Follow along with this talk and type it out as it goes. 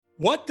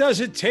What does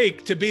it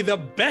take to be the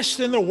best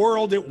in the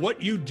world at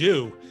what you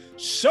do?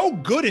 So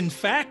good, in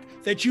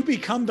fact, that you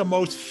become the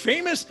most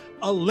famous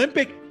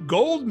Olympic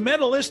gold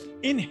medalist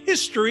in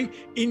history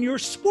in your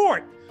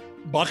sport.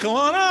 Buckle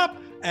on up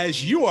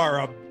as you are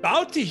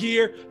about to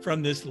hear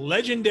from this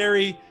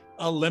legendary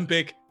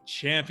Olympic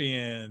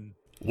champion.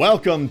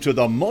 Welcome to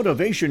the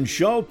Motivation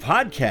Show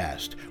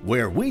podcast,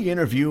 where we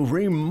interview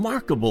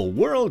remarkable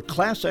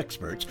world-class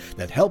experts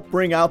that help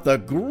bring out the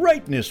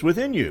greatness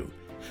within you.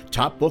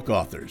 Top book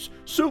authors,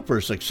 super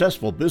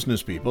successful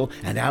business people,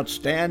 and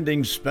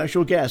outstanding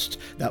special guests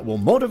that will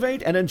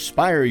motivate and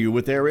inspire you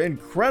with their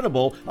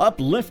incredible,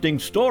 uplifting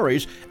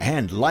stories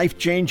and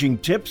life-changing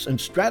tips and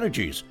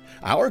strategies.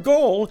 Our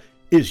goal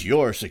is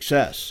your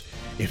success.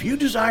 If you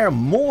desire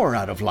more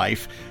out of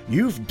life,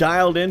 you've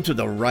dialed into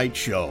the right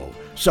show.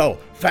 So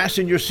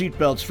fasten your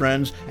seatbelts,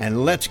 friends,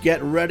 and let's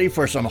get ready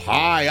for some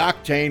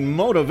high-octane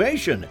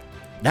motivation.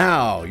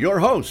 Now, your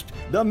host,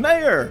 the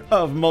mayor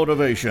of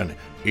motivation,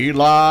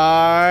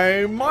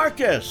 Eli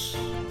Marcus.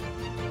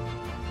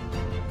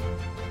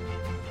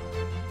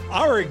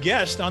 Our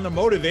guest on the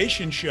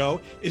Motivation Show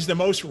is the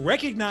most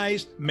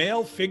recognized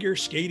male figure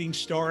skating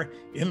star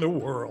in the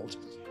world.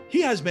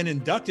 He has been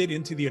inducted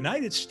into the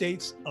United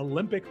States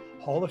Olympic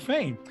Hall of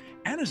Fame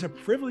and is a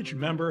privileged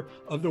member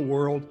of the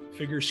World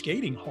Figure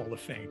Skating Hall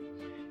of Fame.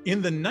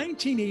 In the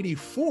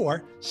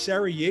 1984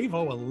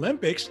 Sarajevo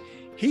Olympics,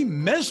 he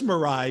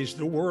mesmerized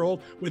the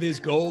world with his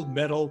gold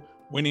medal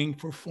winning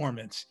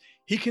performance.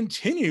 He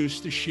continues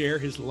to share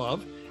his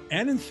love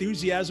and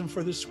enthusiasm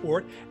for the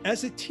sport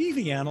as a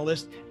TV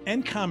analyst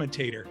and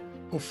commentator,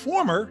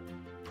 performer,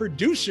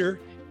 producer,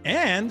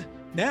 and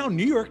now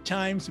New York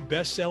Times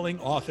best-selling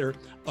author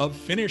of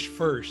Finish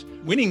First,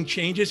 Winning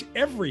Changes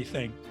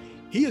Everything.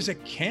 He is a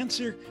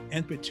cancer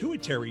and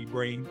pituitary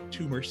brain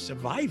tumor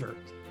survivor.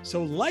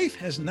 So life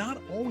has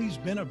not always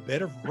been a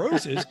bed of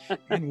roses,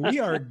 and we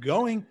are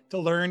going to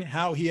learn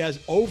how he has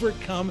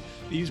overcome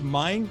these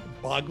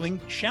mind-boggling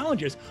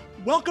challenges.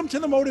 Welcome to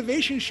the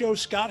Motivation Show,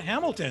 Scott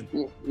Hamilton.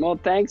 Well,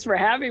 thanks for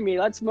having me.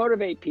 Let's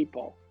motivate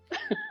people.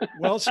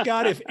 Well,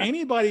 Scott, if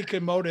anybody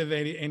can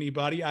motivate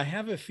anybody, I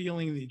have a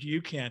feeling that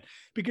you can,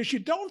 because you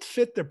don't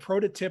fit the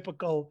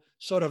prototypical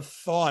sort of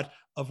thought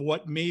of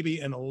what maybe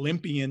an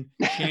Olympian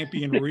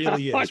champion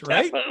really is,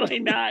 right? Definitely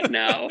not.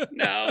 No,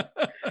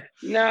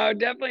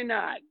 definitely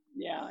not.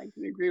 Yeah, I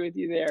can agree with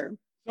you there.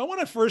 I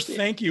want to first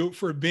thank you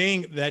for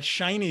being that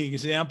shining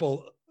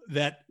example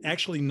that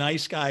actually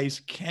nice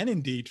guys can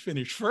indeed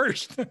finish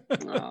first.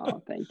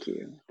 Oh, thank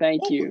you.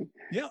 Thank you.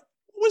 Yeah.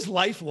 What was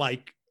life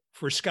like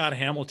for Scott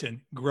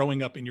Hamilton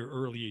growing up in your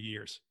earlier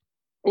years?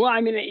 Well,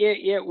 I mean,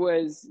 it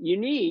was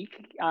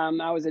unique.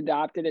 I was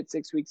adopted at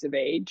 6 weeks of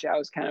age. I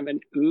was kind of an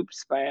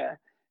oops by a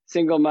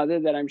single mother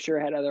that I'm sure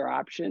had other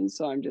options.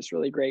 So I'm just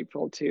really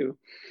grateful to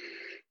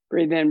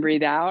breathe in,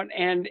 breathe out.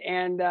 And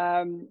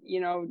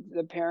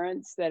the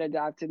parents that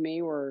adopted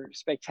me were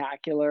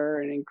spectacular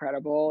and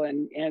incredible.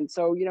 And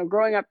so,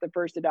 growing up the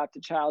first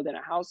adopted child in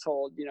a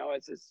household,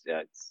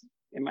 it's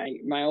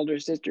my older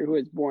sister, who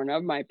was born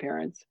of my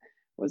parents,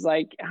 was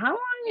like, how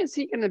long is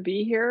he going to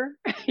be here?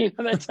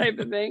 That type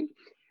of thing.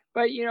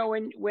 But,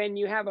 when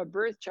you have a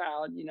birth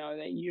child,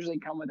 they usually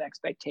come with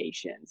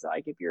expectations.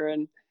 Like if you're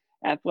in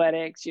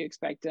athletics, you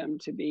expect them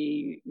to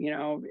be,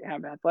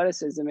 have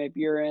athleticism. If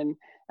you're in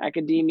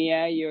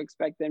academia, you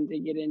expect them to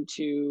get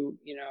into,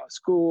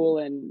 school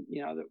and,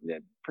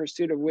 the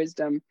pursuit of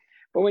wisdom.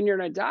 But when you're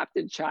an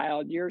adopted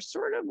child, you're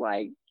sort of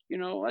like,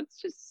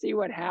 let's just see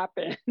what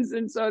happens.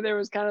 And so there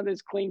was kind of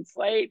this clean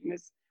slate and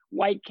this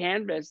white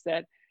canvas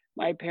that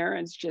my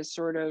parents just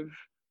sort of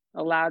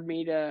allowed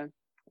me to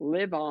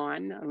live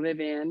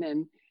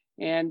in.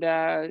 And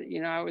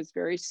I was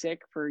very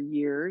sick for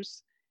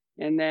years.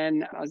 And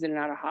then I was in and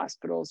out of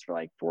hospitals for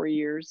like 4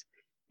 years.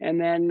 And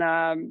then,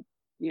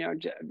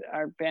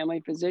 our family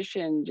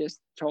physician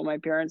just told my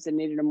parents they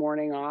needed a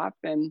morning off.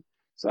 And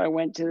so I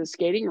went to the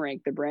skating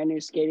rink, the brand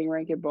new skating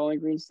rink at Bowling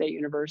Green State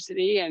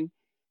University. And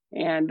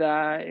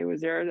it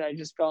was there that I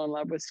just fell in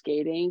love with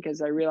skating,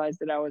 because I realized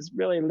that I was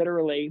really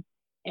literally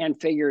and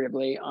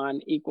figuratively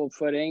on equal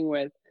footing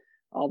with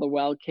all the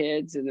well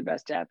kids and the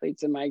best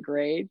athletes in my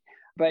grade.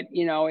 But,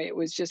 it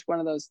was just one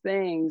of those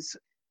things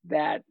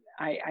that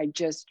I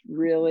just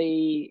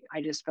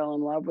fell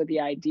in love with the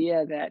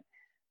idea that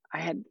I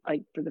had,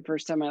 like, for the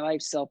first time in my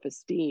life,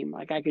 self-esteem.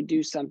 Like I could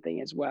do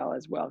something as well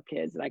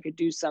kids, and I could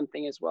do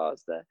something as well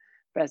as the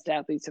best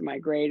athletes in my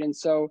grade. And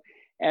so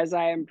as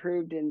I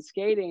improved in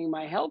skating,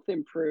 my health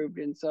improved.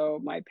 And so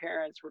my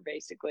parents were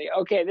basically,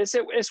 okay, this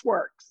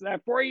works.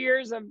 4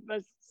 years of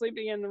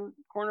sleeping in the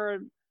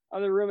corner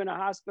of the room in a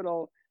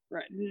hospital,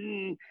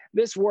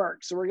 this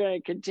works. So we're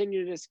going to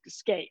continue to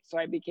skate. So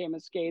I became a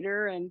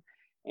skater, and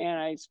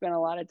I spent a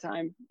lot of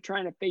time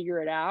trying to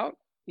figure it out,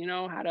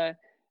 how to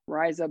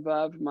rise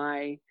above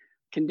my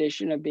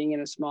condition of being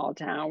in a small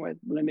town with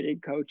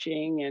limited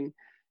coaching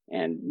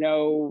and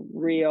no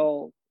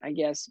real, I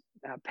guess,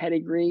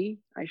 pedigree,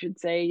 I should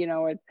say.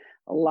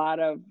 a lot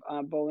of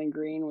Bowling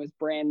Green was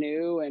brand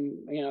new,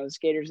 and the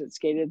skaters that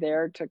skated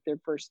there took their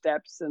first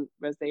steps and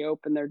as they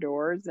opened their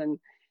doors, and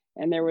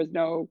there was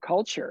no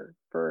culture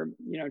for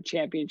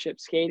championship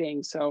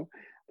skating. So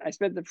I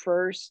spent the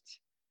first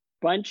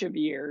bunch of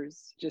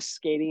years just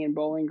skating in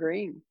Bowling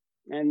Green,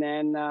 and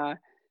then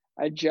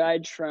a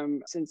judge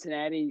from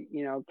Cincinnati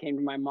came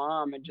to my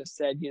mom and just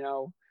said,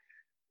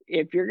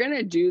 if you're going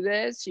to do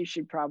this, you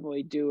should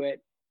probably do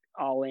it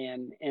all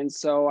in. And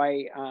so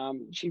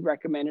she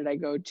recommended I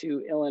go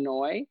to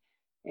Illinois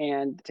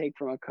and take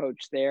from a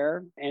coach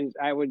there. And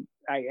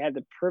I had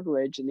the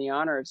privilege and the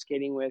honor of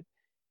skating with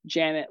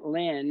Janet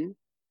Lynn,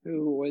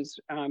 who was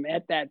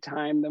at that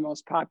time the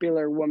most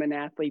popular woman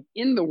athlete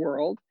in the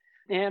world.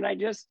 And I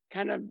just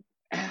kind of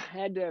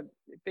had to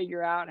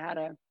figure out how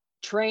to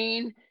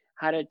train,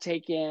 how to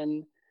take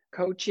in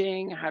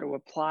coaching, how to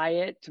apply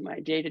it to my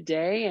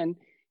day-to-day.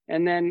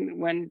 And then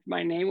when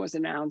my name was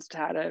announced,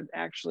 how to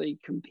actually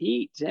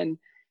compete. And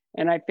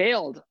I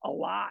failed a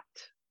lot,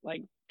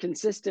 like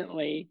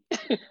consistently.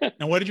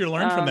 And what did you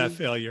learn from that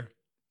failure?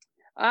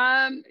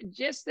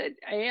 Just that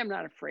I am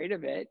not afraid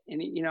of it.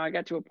 And, I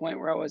got to a point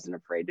where I wasn't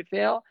afraid to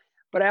fail,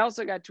 but I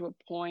also got to a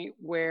point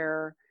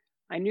where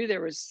I knew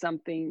there was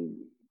something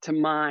to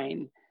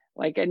mine.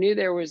 Like I knew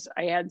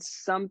I had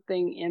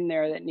something in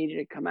there that needed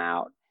to come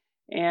out.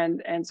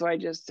 And so I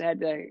just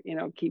had to,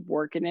 keep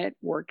working it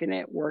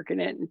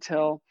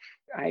until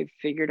I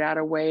figured out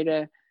a way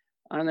to,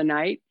 on the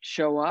night,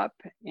 show up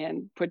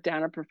and put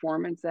down a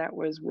performance that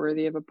was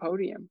worthy of a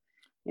podium.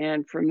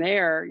 And from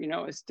there,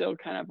 it's still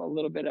kind of a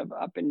little bit of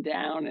up and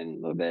down,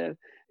 and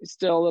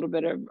still a little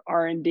bit of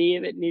R&D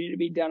that needed to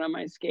be done on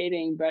my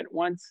skating. But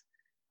once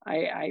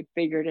I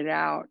figured it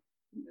out,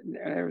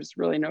 there was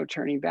really no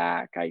turning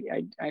back.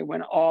 I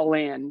went all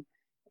in,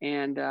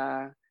 and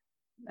I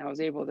was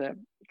able to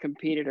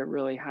compete at a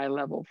really high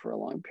level for a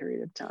long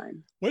period of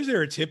time. Was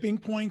there a tipping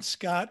point,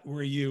 Scott,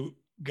 where you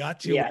got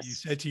to Yes. where you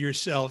said to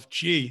yourself,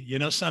 gee,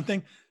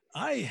 something?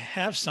 I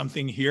have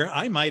something here.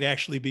 I might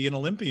actually be an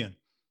Olympian.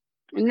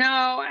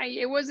 No,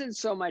 it wasn't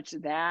so much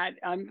that.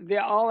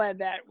 All of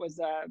that was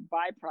a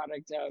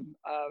byproduct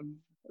of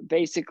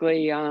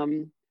basically,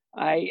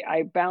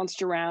 I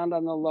bounced around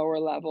on the lower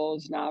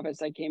levels.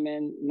 Novice, I came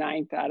in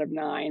 9th out of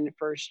 9 the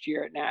first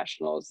year at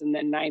nationals, and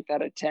then 9th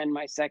out of 10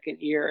 my second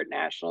year at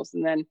nationals,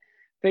 and then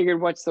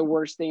figured, what's the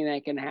worst thing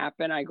that can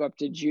happen? I go up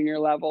to junior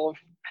level.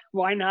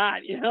 Why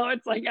not?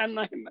 It's like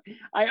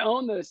I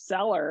own the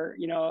cellar,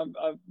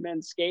 of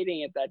men's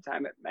skating at that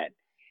time at Met.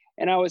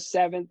 And I was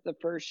 7th the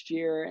first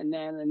year, and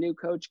then a new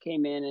coach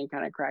came in and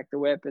kind of cracked the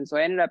whip. And so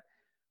I ended up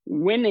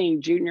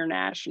winning junior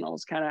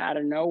nationals kind of out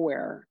of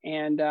nowhere.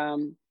 And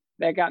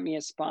that got me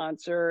a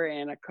sponsor,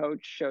 and a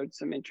coach showed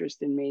some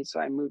interest in me. So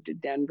I moved to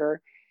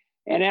Denver.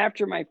 And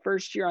after my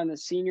first year on the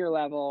senior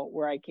level,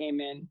 where I came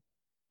in,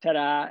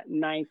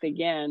 9th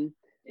again,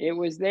 it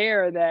was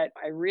there that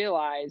I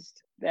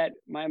realized that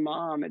my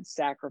mom had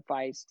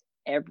sacrificed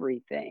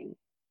everything,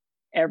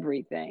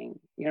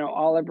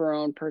 all of her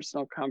own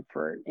personal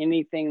comfort,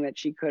 anything that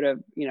she could have,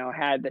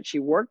 had that she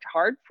worked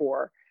hard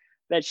for,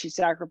 that she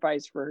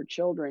sacrificed for her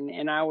children.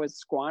 And I was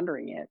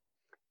squandering it.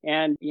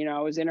 And, I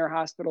was in her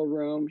hospital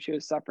room. She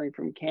was suffering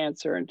from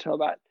cancer until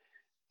about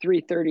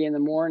 3:30 in the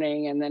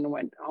morning, and then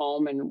went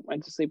home and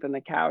went to sleep on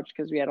the couch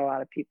because we had a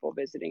lot of people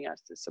visiting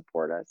us to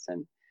support us.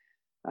 And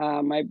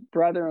my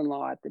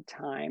brother-in-law at the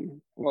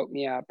time woke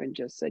me up and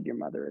just said, "Your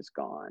mother is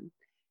gone."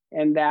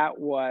 And that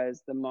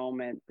was the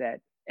moment that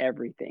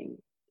everything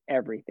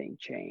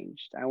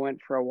changed. I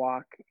went for a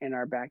walk in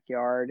our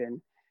backyard,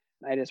 and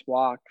I just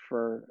walked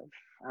for,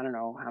 I don't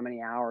know how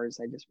many hours.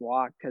 I just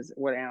walked because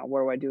what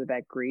do I do with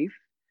that grief?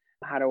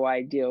 How do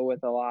I deal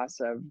with the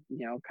loss of,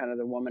 kind of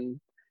the woman,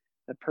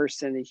 the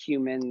person, the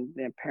human,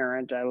 the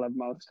parent I love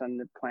most on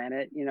the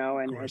planet,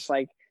 and it's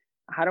like,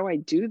 how do I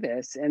do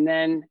this? And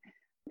then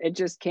it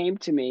just came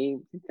to me,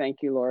 thank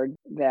you, Lord,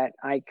 that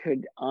I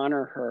could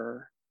honor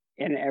her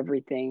in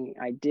everything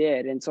I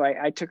did. And so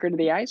I took her to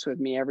the ice with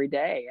me every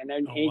day. And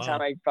then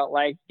anytime I felt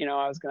like,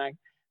 I was going to,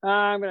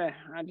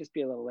 I'll just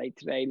be a little late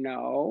today.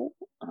 No,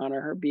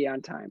 honor her, be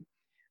on time.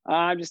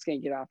 I'm just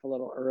going to get off a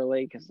little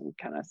early because I'm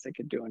kind of sick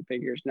of doing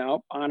figures.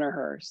 No, honor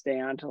her, stay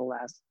on to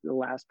the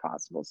last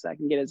possible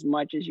second, get as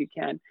much as you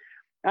can.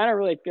 I don't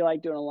really feel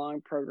like doing a long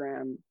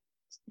program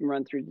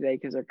run through today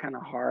because they're kind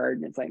of hard.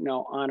 And it's like,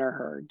 no, honor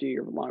her, do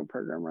your long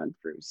program run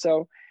through.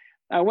 So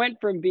I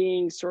went from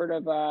being sort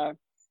of a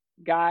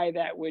guy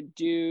that would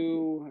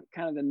do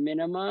kind of the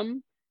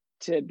minimum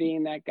to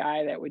being that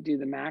guy that would do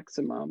the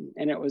maximum.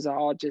 And it was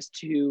all just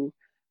to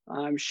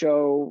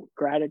show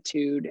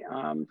gratitude,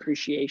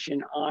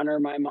 appreciation, honor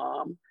my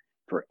mom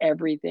for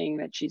everything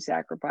that she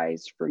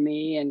sacrificed for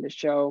me, and to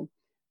show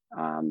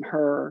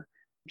her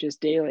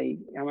just daily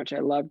how much I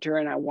loved her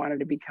and I wanted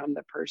to become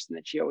the person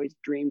that she always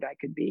dreamed I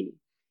could be.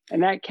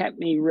 And that kept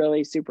me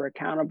really super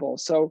accountable.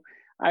 So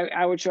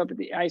I would show up at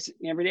the ice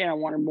every day and I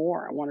wanted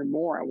more.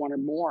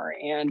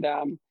 And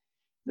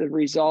the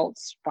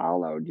results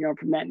followed,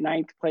 from that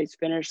 9th place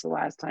finish the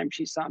last time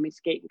she saw me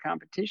skate in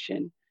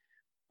competition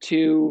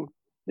to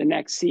the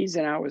next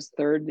season, I was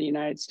third in the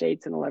United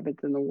States and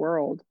 11th in the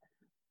world,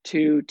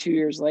 to 2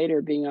 years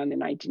later being on the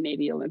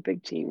 1980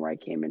 Olympic team, where I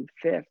came in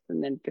fifth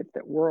and then fifth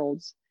at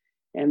Worlds.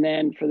 And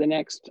then for the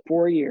next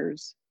 4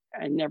 years,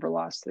 I never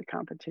lost the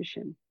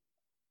competition.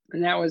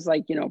 And that was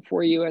like,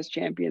 4 US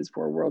champions,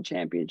 4 world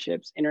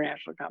championships,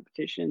 international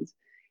competitions,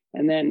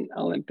 and then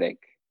Olympic,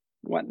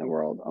 what in the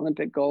world,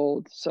 Olympic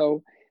gold.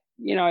 So,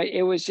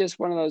 it was just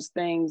one of those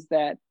things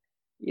that,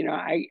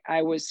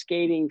 I was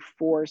skating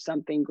for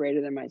something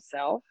greater than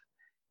myself.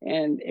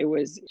 And it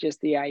was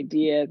just the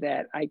idea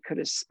that I could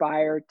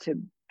aspire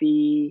to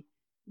be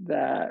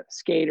the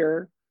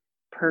skater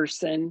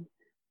person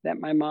that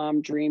my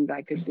mom dreamed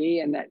I could be,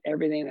 and that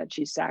everything that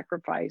she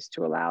sacrificed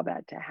to allow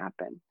that to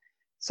happen.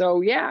 So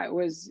yeah, it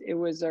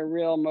was a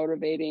real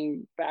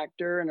motivating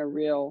factor and a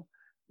real,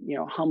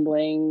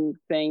 humbling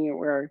thing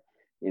where,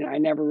 I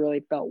never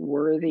really felt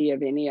worthy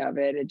of any of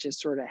it. It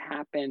just sort of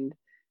happened.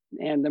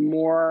 And the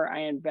more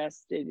I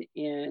invested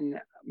in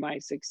my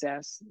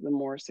success, the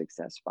more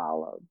success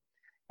followed.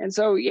 And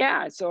so,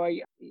 yeah, so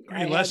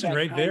I lesson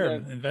right there,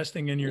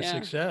 investing in your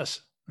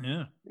success.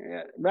 Yeah.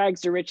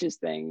 Rags to riches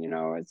thing,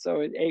 And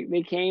so it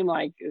became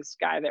like this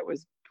guy that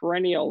was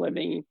perennial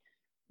living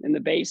in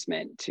the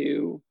basement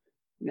to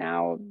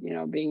now,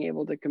 being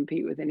able to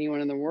compete with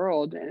anyone in the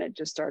world. And it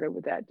just started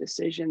with that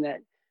decision that,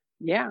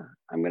 yeah,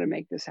 I'm going to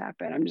make this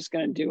happen. I'm just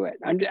going to do it.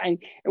 And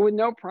with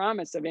no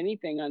promise of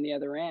anything on the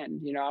other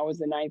end. I was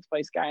the 9th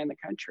place guy in the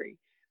country,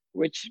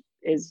 which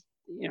is,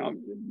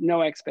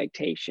 no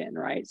expectation,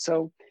 right?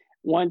 So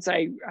once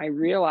I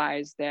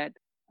realized that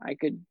I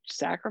could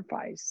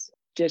sacrifice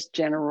just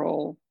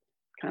general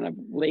kind of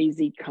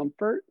lazy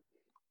comfort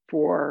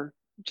for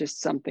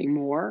just something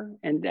more.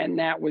 And then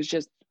that was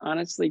just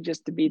honestly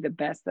just to be the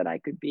best that I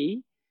could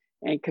be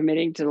and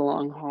committing to the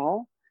long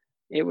haul.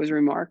 It was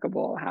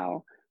remarkable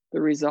how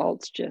the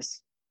results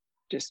just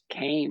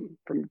came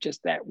from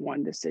just that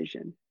one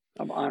decision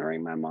of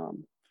honoring my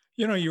mom.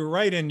 You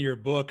write in your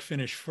book,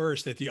 Finish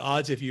First, that the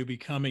odds of you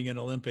becoming an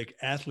Olympic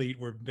athlete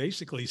were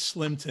basically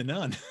slim to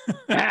none.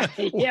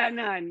 Yeah,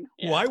 none.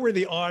 Yeah. Why were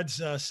the odds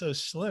so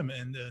slim?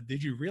 And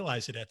did you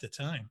realize it at the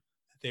time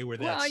that they were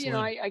that slim?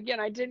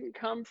 I didn't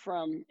come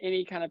from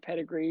any kind of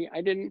pedigree.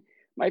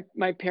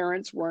 My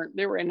parents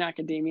they were in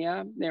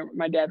academia.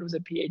 My dad was a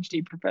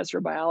PhD professor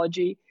of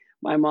biology.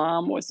 My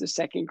mom was the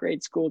second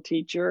grade school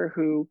teacher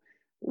who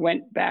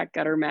went back,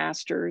 got her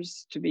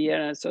master's to be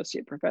an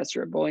associate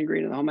professor at Bowling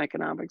Green in the home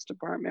economics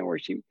department, where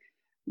she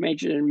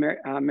majored in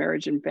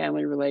marriage and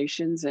family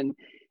relations.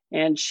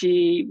 And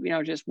she,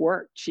 just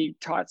worked. She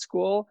taught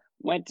school,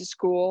 went to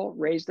school,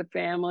 raised a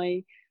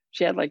family.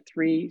 She had like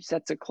 3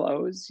 sets of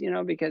clothes,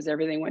 because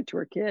everything went to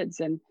her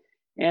kids.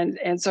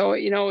 And so,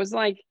 it was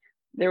like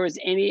there was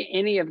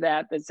any of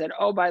that said,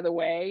 oh, by the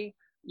way,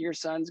 your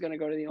son's going to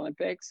go to the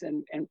Olympics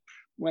and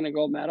win a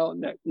gold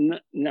medal.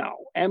 No.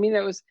 I mean,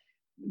 it was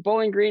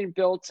Bowling Green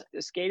built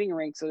a skating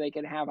rink so they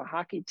could have a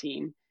hockey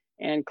team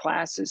and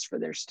classes for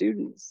their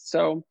students.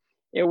 So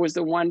it was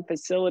the one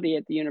facility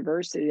at the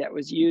university that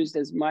was used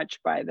as much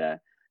by the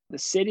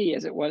city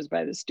as it was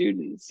by the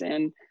students.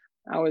 And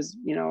I was,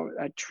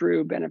 a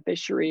true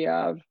beneficiary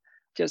of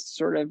just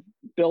sort of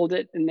build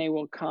it and they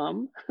will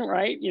come,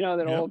 right?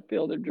 That old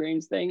Field of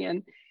Dreams thing.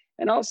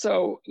 And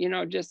also,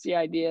 just the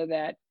idea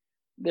that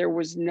there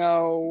was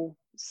no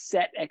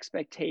set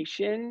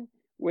expectation,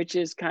 which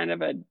is kind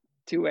of a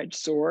two-edged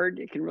sword.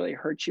 It can really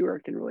hurt you or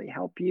it can really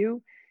help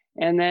you.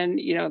 And then,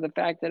 the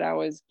fact that I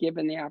was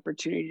given the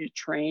opportunity to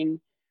train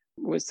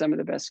with some of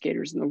the best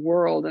skaters in the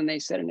world, and they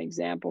set an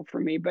example for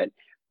me. But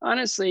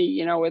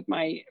honestly, with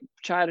my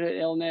childhood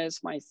illness,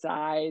 my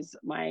size,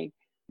 my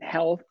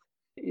health,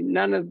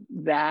 none of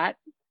that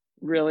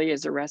really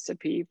is a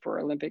recipe for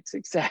Olympic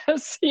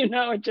success.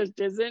 It just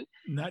isn't.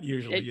 Not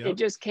usually. It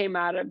just came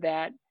out of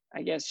that,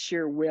 I guess,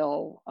 sheer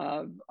will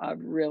of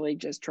really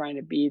just trying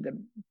to be the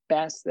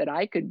best that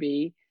I could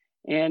be,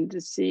 and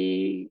to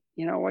see,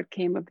 what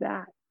came of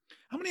that.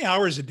 How many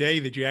hours a day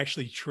did you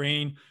actually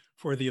train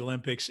for the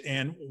Olympics?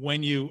 And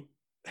when you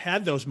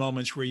had those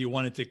moments where you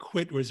wanted to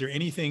quit, was there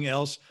anything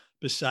else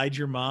besides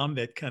your mom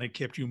that kind of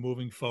kept you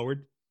moving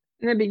forward?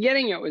 In the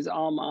beginning, it was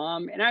all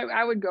mom. And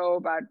I would go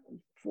about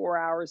 4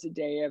 hours a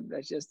day of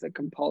just the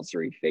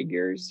compulsory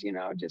figures,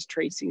 just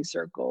tracing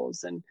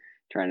circles and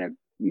trying to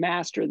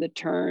master the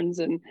turns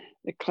and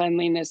the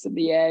cleanliness of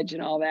the edge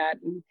and all that.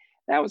 And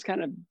that was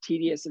kind of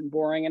tedious and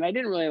boring. And I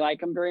didn't really like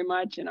them very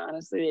much. And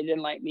honestly, they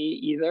didn't like me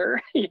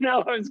either. It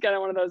was kind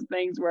of one of those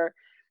things where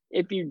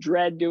if you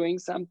dread doing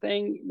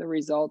something, the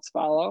results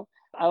follow.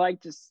 I like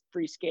to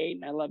free skate,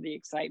 and I love the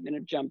excitement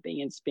of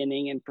jumping and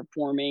spinning and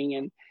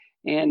performing,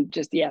 and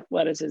just the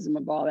athleticism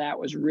of all that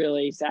was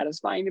really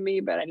satisfying to me.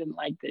 But I didn't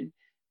like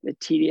the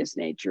tedious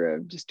nature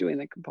of just doing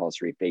the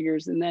compulsory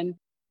figures. And then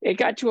it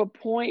got to a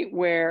point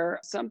where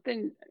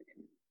something,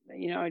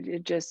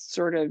 it just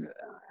sort of,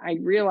 I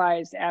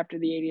realized after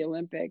the 80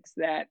 Olympics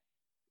that,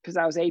 because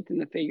I was 8th in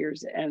the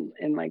figures and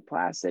in Lake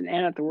Placid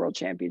and at the World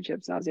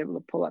Championships, and I was able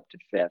to pull up to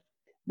 5th,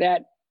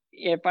 that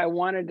if I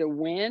wanted to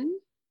win,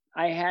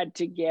 I had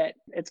to get,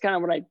 it's kind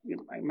of what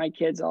my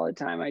kids all the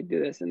time, I do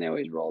this and they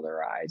always roll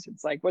their eyes.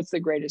 It's like, what's the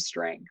greatest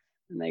strength?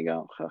 And they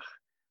go, ugh,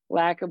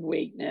 lack of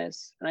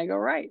weakness. And I go,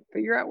 right,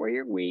 figure out where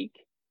you're weak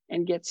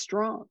and get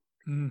strong.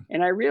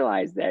 And I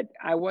realized that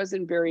I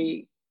wasn't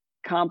very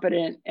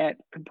competent at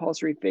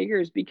compulsory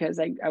figures because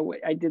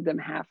I did them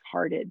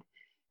half-hearted.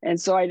 And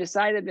so I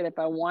decided that if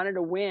I wanted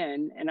to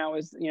win, and I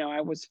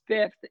was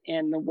fifth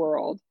in the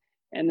world,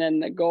 and then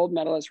the gold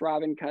medalist,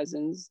 Robin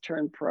Cousins,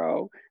 turned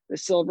pro, the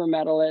silver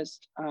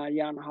medalist,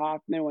 Jan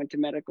Hoffman, went to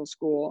medical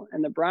school,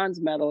 and the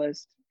bronze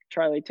medalist,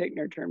 Charlie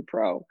Tickner, turned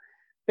pro.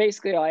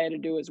 Basically, all I had to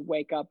do was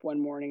wake up one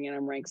morning and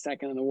I'm ranked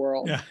second in the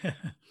world. Yeah.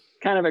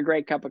 Kind of a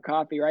great cup of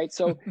coffee, right?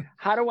 So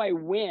how do I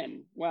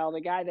win? Well,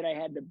 the guy that I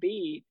had to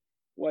beat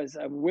was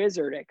a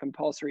wizard at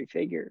compulsory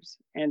figures.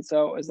 And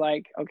so it was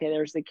like, okay,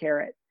 there's the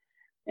carrot.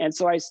 And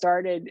so I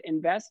started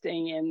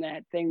investing in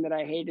that thing that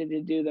I hated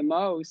to do the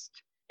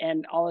most.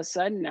 And all of a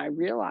sudden I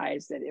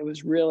realized that it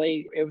was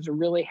a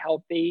really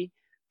healthy,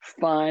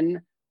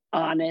 fun,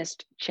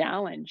 honest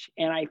challenge.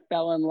 And I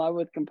fell in love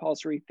with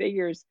compulsory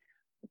figures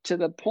to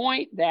the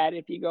point that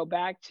if you go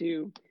back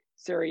to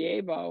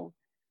Sarajevo,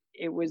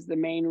 it was the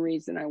main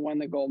reason I won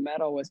the gold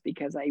medal was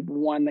because I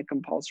won the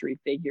compulsory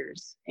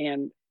figures.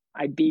 And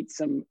I beat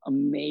some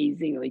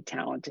amazingly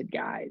talented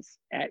guys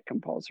at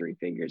compulsory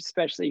figures,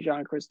 especially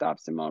Jean-Christophe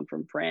Simon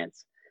from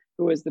France,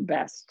 who was the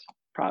best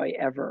probably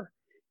ever.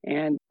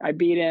 And I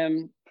beat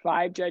him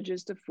 5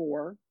 judges to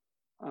 4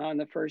 on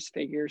the first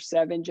figure,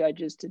 7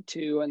 judges to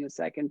 2 on the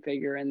second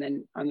figure. And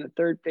then on the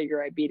third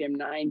figure, I beat him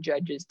 9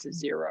 judges to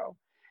 0.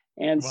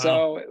 And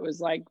so it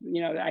was like,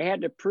 I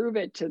had to prove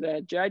it to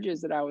the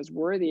judges that I was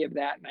worthy of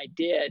that. And I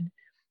did.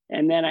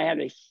 And then I had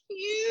a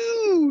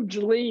huge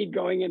lead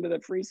going into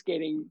the free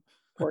skating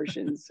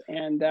portions.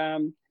 And,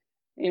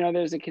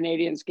 there's a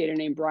Canadian skater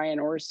named Brian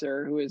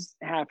Orser, who was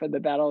half of the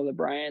Battle of the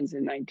Bryans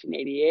in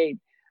 1988,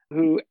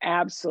 who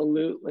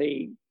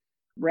absolutely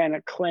ran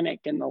a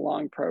clinic in the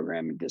long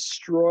program and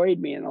destroyed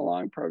me in the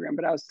long program.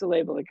 But I was still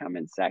able to come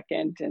in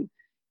second and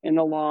in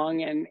the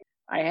long. And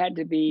I had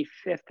to be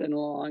 5th in the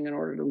long in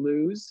order to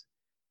lose.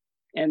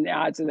 And the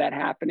odds of that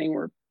happening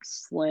were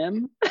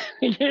slim,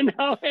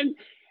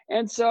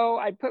 And so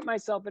I put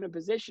myself in a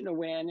position to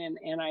win,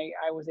 and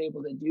I was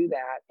able to do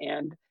that.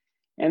 And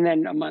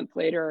then a month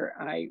later,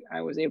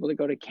 I was able to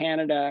go to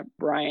Canada,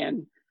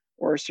 Brian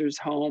Orser's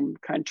home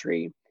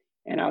country,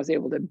 and I was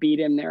able to beat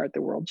him there at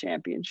the World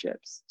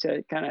Championships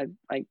to kind of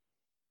like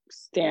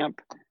stamp,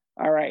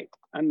 all right,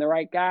 I'm the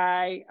right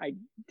guy. I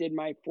did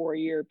my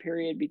 4-year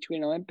period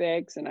between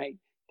Olympics, and I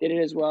did it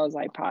as well as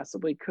I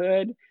possibly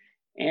could.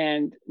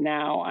 And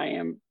now I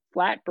am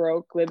flat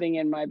broke, living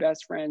in my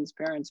best friend's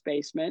parents'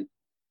 basement.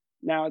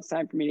 Now it's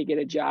time for me to get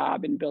a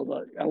job and build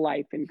a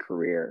life and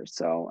career.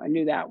 So I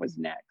knew that was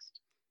next.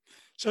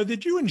 So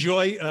did you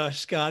enjoy,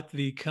 Scott,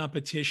 the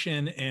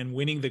competition and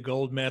winning the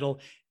gold medal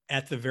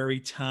at the very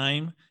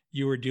time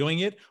you were doing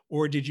it?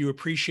 Or did you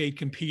appreciate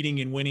competing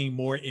and winning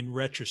more in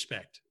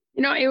retrospect?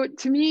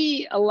 To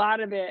me, a lot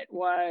of it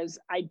was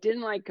I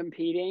didn't like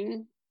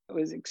competing. It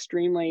was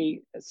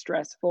extremely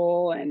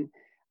stressful. And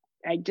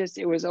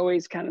it was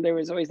always there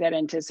was always that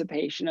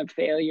anticipation of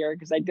failure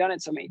because I'd done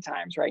it so many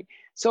times, right?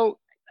 So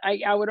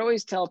I would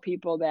always tell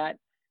people that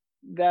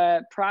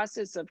the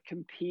process of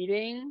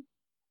competing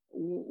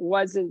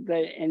wasn't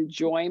the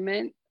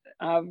enjoyment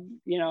of,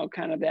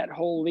 kind of that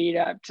whole lead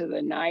up to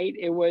the night.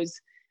 It was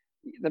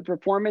the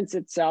performance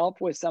itself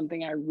was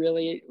something I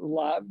really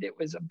loved. It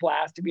was a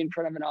blast to be in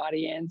front of an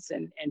audience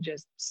and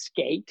just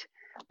skate,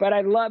 but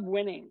I love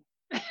winning.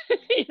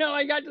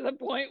 I got to the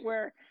point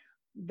where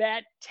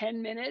that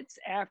 10 minutes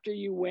after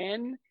you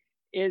win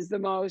is the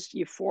most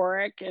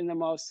euphoric and the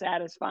most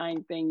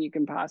satisfying thing you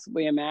can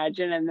possibly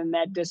imagine. And then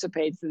that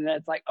dissipates and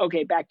that's like,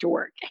 okay, back to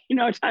work,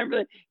 time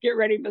to get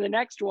ready for the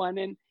next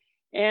one.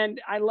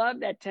 And I love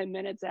that 10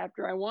 minutes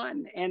after I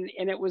won. And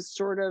it was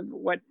sort of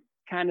what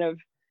kind of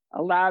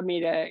allowed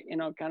me to,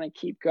 kind of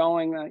keep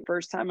going. The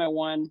first time I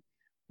won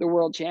the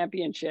World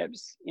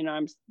Championships,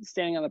 I'm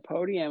standing on the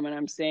podium and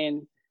I'm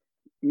saying,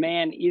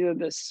 man, either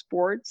the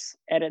sport's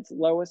at its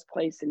lowest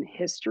place in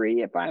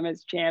history if I'm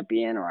its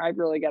champion, or I've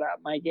really got to up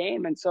my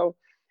game. And so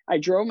I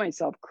drove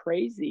myself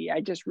crazy.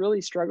 I just really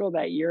struggled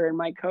that year, and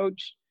my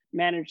coach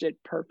managed it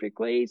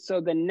perfectly.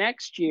 So the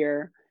next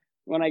year,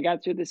 when I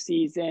got through the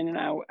season and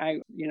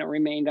I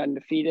remained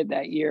undefeated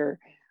that year,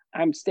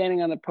 I'm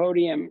standing on the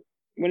podium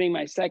winning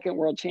my second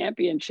World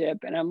Championship,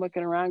 and I'm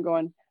looking around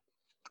going,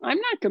 I'm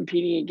not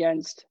competing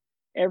against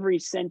every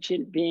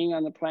sentient being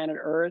on the planet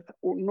Earth,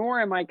 nor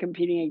am I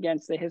competing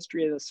against the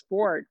history of the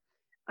sport.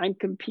 I'm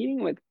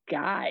competing with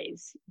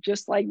guys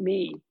just like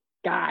me,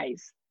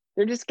 guys.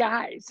 They're just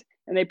guys.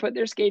 And they put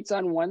their skates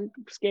on one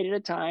skate at a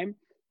time,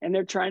 and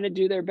they're trying to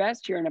do their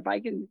best here. And if I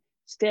can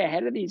stay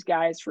ahead of these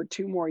guys for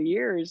 2 more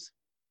years,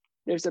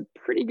 there's a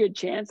pretty good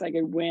chance I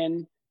could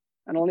win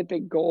an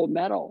Olympic gold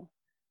medal.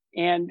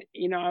 And,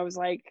 I was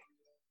like,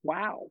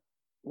 wow.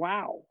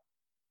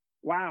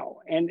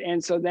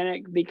 And so then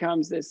it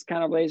becomes this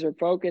kind of laser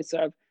focus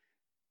of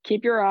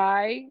keep your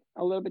eye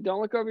a little bit.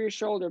 Don't look over your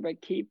shoulder,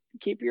 but keep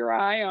your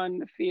eye on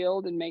the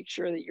field and make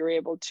sure that you're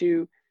able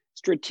to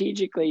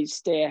strategically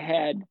stay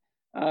ahead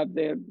of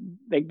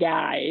the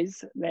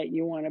guys that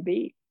you want to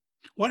beat.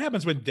 What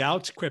happens when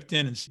doubts crept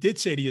in and did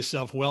say to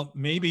yourself, well,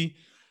 maybe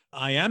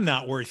I am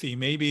not worthy.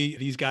 Maybe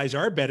these guys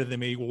are better than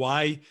me.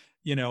 Why,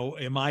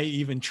 am I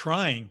even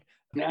trying?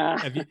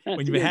 That's a good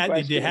Did you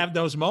question. have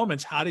those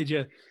moments? How did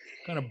you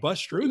kind of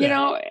bust through You that?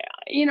 know,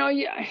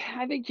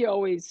 I think you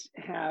always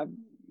have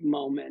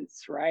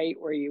moments, right,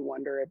 where you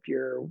wonder if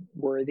you're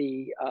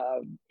worthy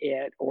of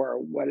it or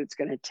what it's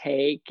going to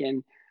take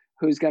and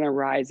who's going to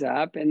rise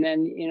up. And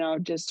then,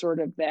 just sort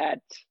of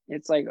that,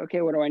 it's like,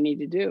 okay, what do I need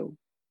to do?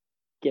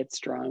 Get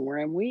strong where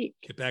I'm weak.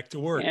 Get back to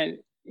work. And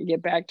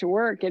get back to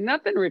work. And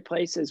nothing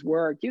replaces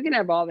work. You can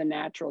have all the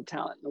natural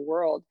talent in the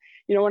world.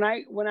 When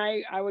I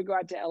would go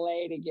out to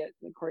LA to get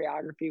the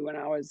choreography when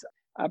I was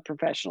a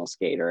professional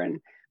skater, and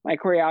my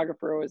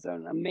choreographer was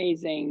an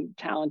amazing,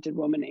 talented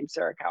woman named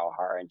Sarah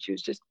Kawahara, and she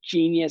was just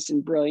genius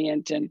and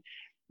brilliant. And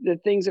the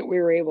things that we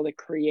were able to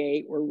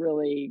create were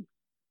really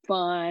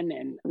fun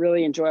and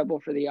really enjoyable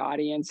for the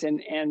audience.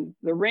 And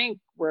the rink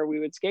where we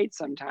would skate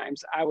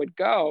sometimes, I would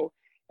go,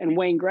 and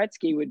Wayne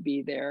Gretzky would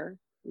be there,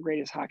 the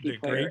greatest hockey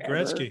player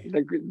ever,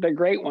 the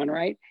great one,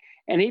 right?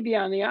 And he'd be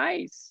on the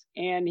ice,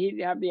 and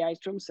he'd have the ice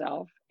to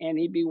himself, and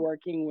he'd be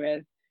working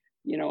with,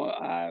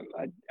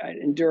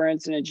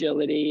 endurance and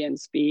agility and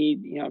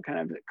speed, kind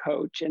of the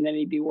coach, and then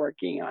he'd be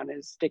working on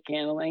his stick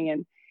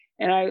handling,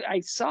 and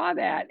I saw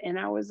that, and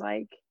I was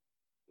like,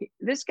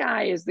 this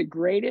guy is the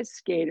greatest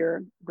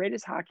skater,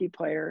 greatest hockey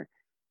player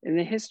in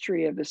the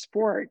history of the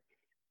sport,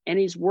 and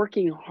he's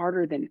working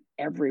harder than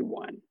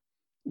everyone.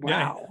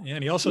 Wow. Yeah,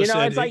 and he also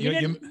said, it's like he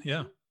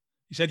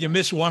said you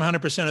miss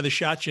 100% of the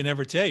shots you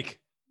never take,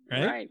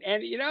 right? Right,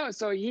 and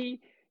so he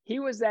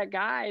was that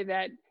guy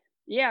that,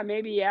 yeah,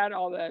 maybe he had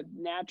all the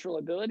natural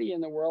ability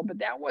in the world, but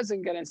that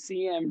wasn't going to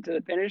see him to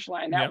the finish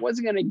line. That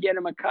wasn't going to get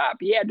him a cup.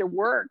 He had to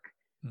work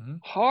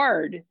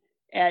hard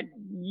at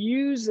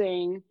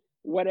using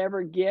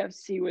whatever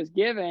gifts he was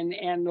given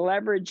and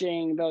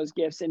leveraging those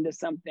gifts into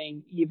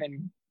something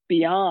even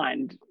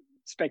beyond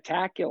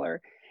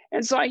spectacular.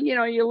 And so,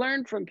 you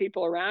learn from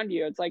people around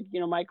you. It's like,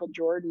 Michael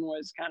Jordan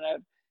was kind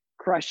of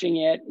crushing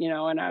it,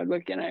 and I would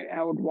look and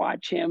I would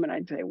watch him and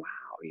I'd say,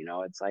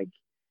 wow, it's like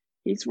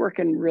he's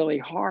working really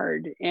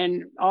hard.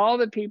 And all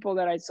the people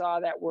that I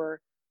saw that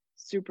were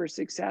super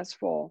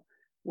successful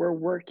were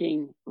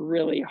working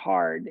really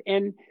hard.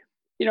 And,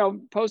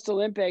 post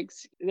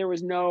Olympics, there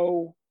was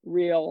no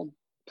real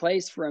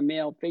place for a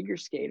male figure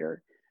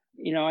skater.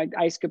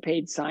 Ice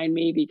Capade signed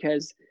me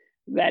because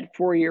that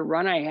 4-year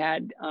run I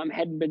had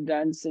hadn't been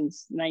done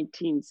since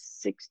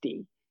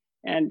 1960.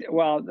 And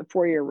well, the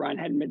 4-year run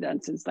hadn't been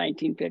done since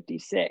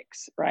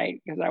 1956,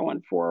 right? Because I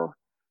won 4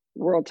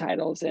 world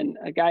titles, and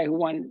a guy who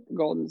won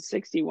gold in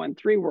 60 won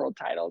 3 world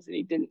titles, and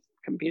he didn't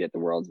compete at the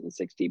Worlds in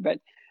 60, but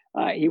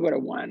he would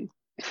have won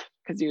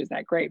because he was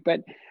that great.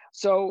 But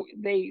so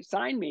they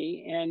signed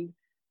me, and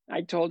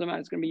I told them I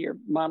was going to be your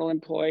model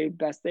employee,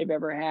 best they've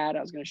ever had.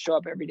 I was going to show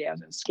up every day. I was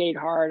going to skate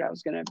hard. I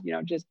was going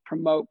to, just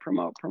promote.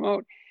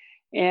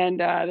 And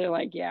they're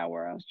like, yeah,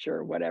 we're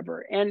sure,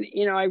 whatever. And,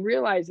 I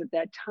realized at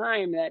that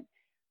time that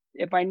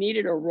if I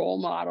needed a role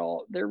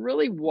model, there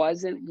really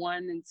wasn't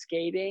one in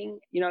skating.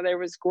 There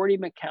was Gordy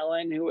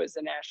McKellen, who was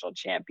the national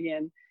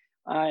champion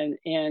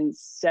in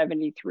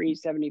 73,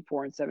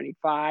 74, and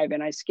 75.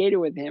 And I skated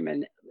with him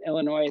in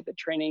Illinois at the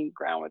training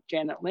ground with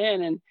Janet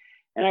Lynn.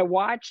 And I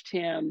watched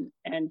him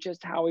and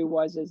just how he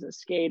was as a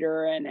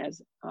skater and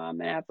as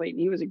an athlete. And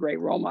he was a great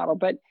role model.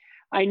 But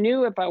I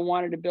knew if I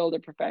wanted to build a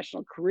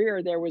professional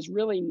career, there was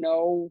really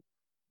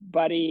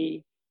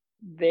nobody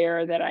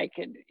there that I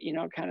could,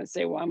 kind of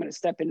say, well, I'm going to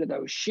step into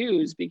those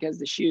shoes, because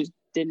the shoes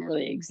didn't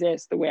really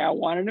exist the way I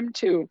wanted them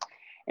to.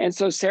 And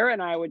so Sarah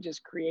and I would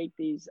just create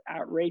these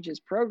outrageous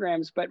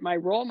programs. But my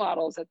role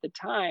models at the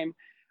time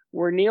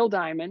were Neil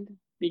Diamond,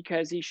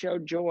 because he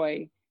showed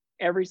joy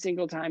every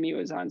single time he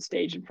was on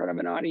stage in front of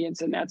an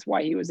audience. And that's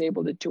why he was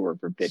able to tour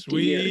for 50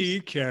 years.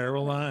 Sweet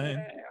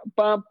Caroline.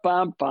 Bum,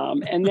 bum,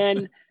 bum. And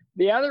then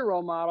the other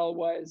role model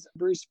was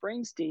Bruce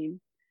Springsteen,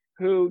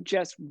 who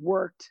just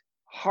worked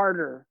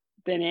harder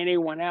than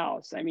anyone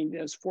else. I mean,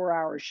 those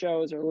 4-hour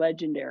shows are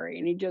legendary.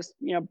 And he just,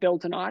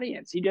 built an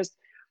audience. He just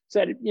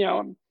said,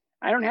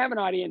 I don't have an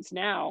audience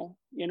now,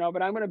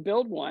 but I'm going to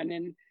build one.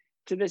 And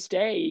to this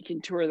day, he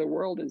can tour the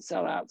world and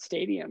sell out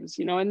stadiums,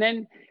 And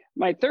then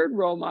my third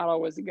role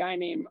model was a guy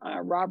named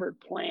Robert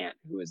Plant,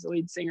 who was the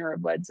lead singer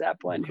of Led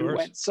Zeppelin, who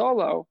went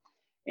solo.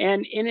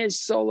 And in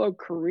his solo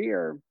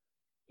career,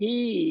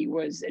 he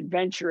was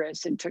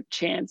adventurous and took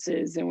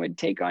chances and would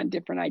take on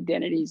different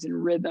identities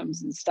and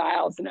rhythms and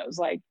styles. And it was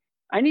like,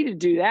 I need to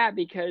do that,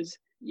 because,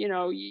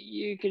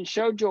 you can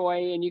show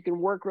joy and you can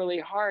work really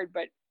hard,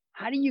 but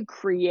how do you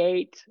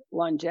create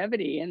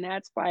longevity? And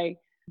that's by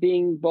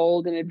being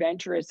bold and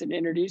adventurous and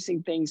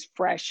introducing things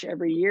fresh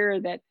every year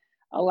that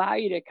allow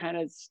you to kind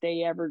of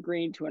stay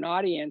evergreen to an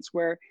audience,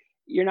 where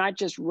you're not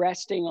just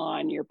resting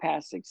on your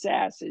past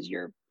success as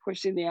your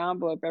pushing the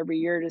envelope every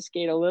year to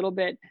skate a little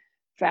bit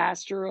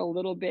faster, a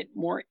little bit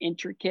more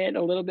intricate,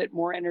 a little bit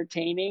more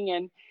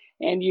entertaining,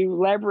 and you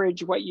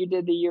leverage what you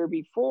did the year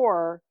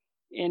before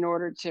in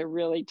order to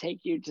really take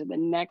you to the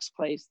next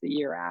place the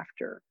year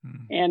after.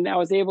 And I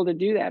was able to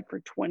do that for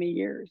 20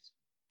 years.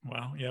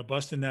 Wow. Yeah.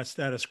 Busting that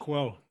status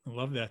quo. I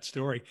love that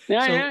story.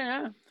 Yeah, So,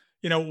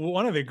 yeah.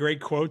 one of the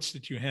great quotes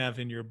that you have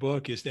in your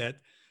book is that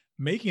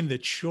making the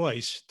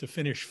choice to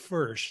finish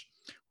first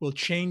will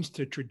change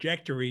the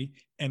trajectory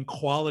and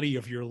quality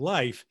of your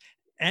life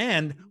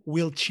and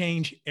will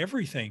change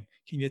everything.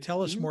 Can you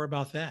tell us more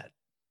about that?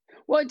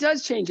 Well, it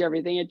does change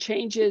everything. It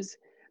changes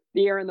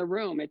the air in the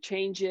room. It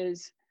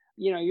changes,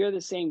 you're the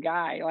same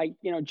guy. Like,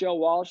 Joe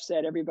Walsh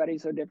said,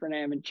 everybody's so different, I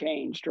haven't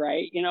changed,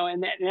 right?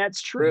 And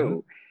that's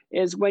true.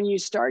 Is when you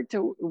start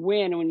to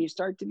win, when you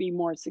start to be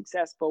more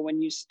successful,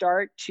 when you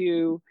start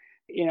to,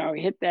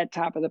 hit that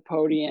top of the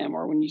podium,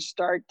 or when you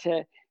start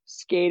to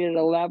skate at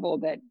a level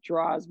that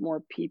draws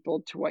more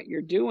people to what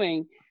you're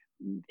doing,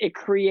 it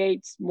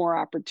creates more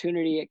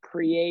opportunity. It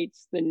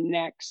creates the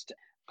next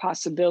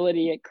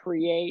possibility. It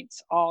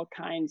creates all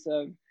kinds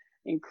of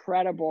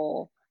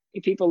incredible,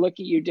 people look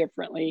at you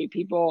differently.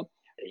 People,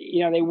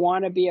 they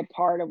want to be a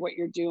part of what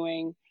you're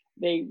doing.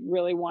 They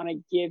really want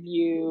to give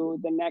you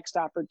the next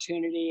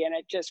opportunity, and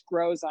it just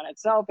grows on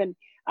itself. And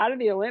out of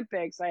the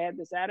Olympics, I had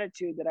this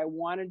attitude that I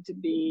wanted to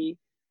be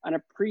an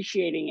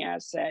appreciating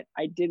asset.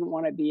 I didn't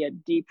want to be a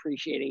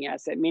depreciating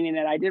asset, meaning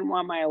that I didn't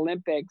want my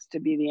Olympics to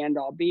be the end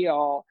all be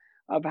all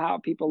of how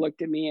people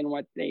looked at me and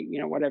what they,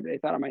 whatever they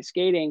thought of my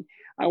skating.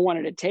 I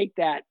wanted to take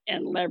that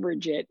and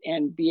leverage it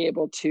and be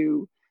able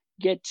to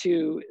get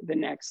to the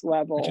next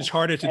level. Which is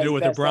harder to do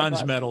with a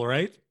bronze medal,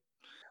 right?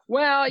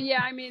 Well,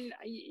 yeah, I mean,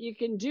 you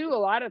can do a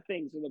lot of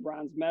things with a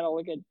bronze medal.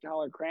 Look at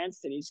Tyler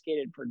Cranston. He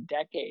skated for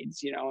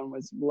decades, and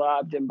was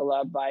loved and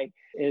beloved by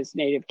his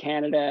native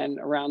Canada and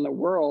around the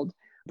world.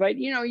 But,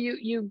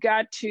 you've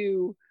got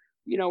to,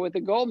 with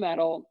the gold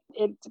medal,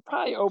 it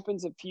probably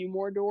opens a few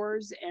more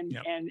doors. And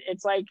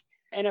it's like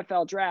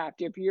NFL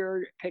draft. If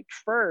you're picked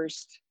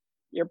first,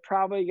 you're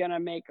probably going to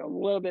make a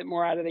little bit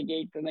more out of the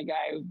gate than the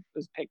guy who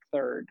was picked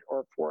third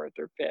or fourth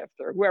or fifth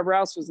or whoever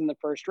else was in the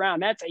first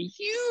round. That's a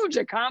huge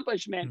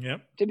accomplishment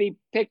to be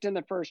picked in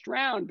the first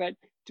round, but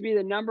to be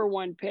the number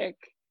one pick,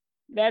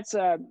 that's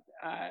a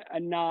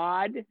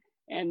nod,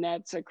 and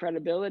that's a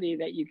credibility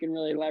that you can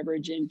really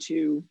leverage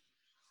into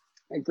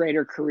a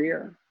greater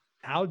career.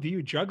 How do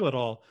you juggle it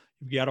all?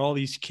 You've got all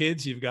these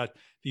kids, you've got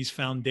these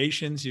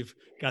foundations, you've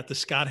got the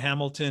Scott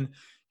Hamilton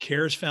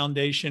CARES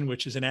Foundation,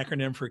 which is an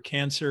acronym for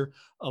Cancer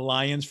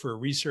Alliance for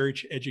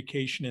Research,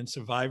 Education, and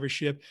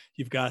Survivorship.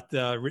 You've got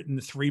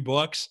written 3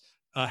 books.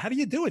 How do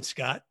you do it,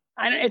 Scott?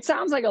 It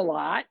sounds like a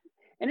lot,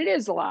 and it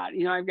is a lot.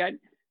 I've got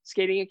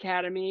Skating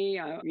Academy.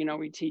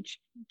 We teach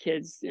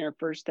kids their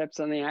first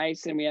steps on the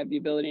ice, and we have the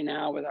ability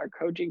now with our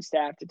coaching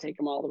staff to take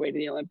them all the way to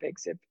the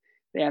Olympics if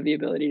they have the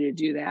ability to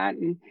do that.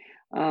 And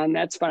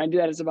that's fun. I do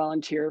that as a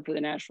volunteer for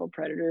the Nashville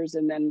Predators.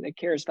 And then the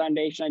CARES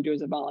Foundation I do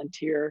as a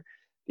volunteer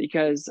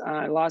because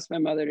I lost my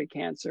mother to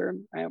cancer.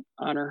 I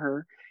honor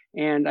her,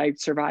 and I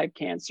survived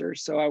cancer.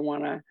 So I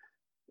want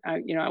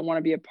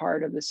to be a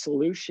part of the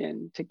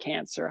solution to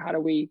cancer. How do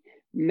we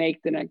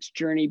make the next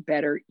journey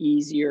better,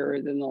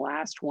 easier than the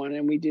last one?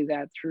 And we do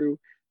that through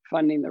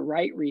funding the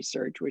right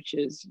research, which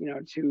is,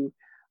 to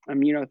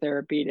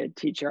immunotherapy to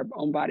teach our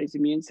own body's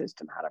immune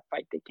system how to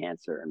fight the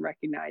cancer and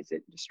recognize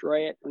it,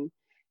 destroy it,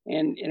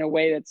 and in a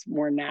way that's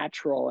more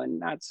natural and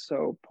not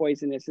so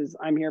poisonous. As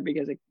I'm here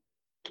because of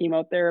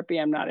chemotherapy.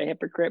 I'm not a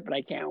hypocrite, but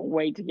I can't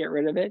wait to get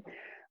rid of it.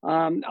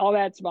 All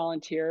that's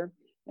volunteer.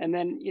 And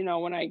then,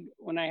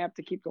 when I have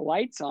to keep the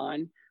lights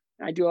on,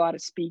 I do a lot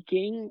of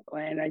speaking,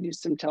 and I do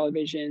some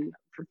television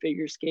for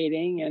figure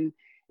skating. And,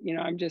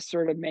 I'm just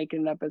sort of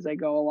making it up as I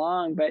go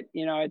along. But,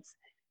 it's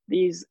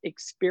these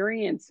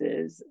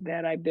experiences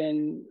that I've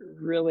been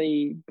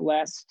really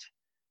blessed.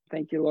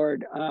 Thank you,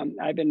 Lord.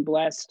 I've been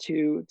blessed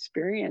to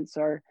experience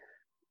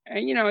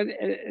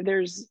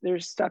there's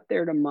stuff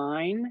there to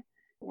mine.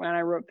 When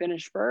I wrote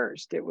Finish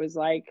First, it was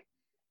like,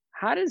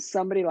 how does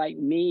somebody like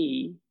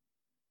me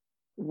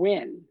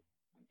win?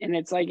 And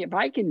it's like, if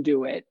I can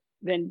do it,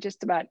 then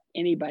just about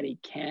anybody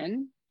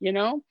can,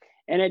 and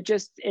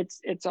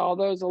it's all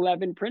those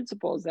 11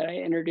 principles that I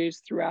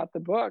introduced throughout the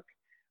book.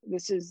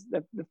 This is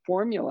the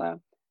formula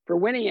for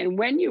winning. And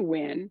when you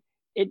win,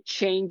 it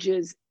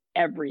changes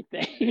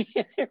everything.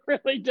 It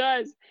really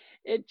does.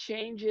 It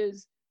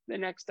changes the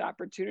next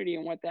opportunity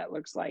and what that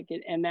looks like.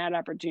 And that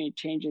opportunity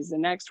changes the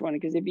next one.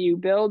 Because if you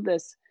build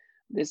this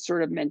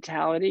sort of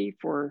mentality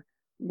for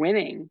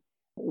winning,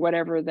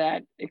 whatever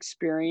that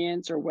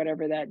experience or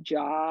whatever that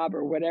job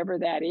or whatever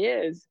that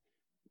is,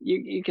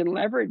 you can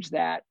leverage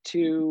that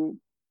to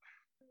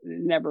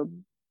never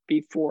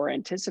before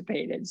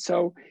anticipated.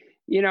 So,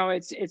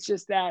 it's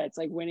just that. It's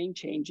like winning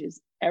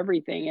changes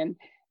everything. And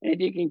if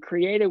you can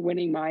create a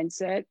winning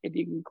mindset, if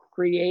you can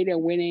create a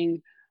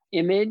winning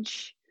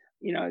image,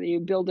 you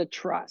build a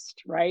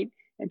trust, right?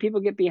 And people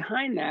get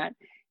behind that,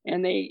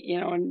 and they,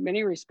 in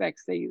many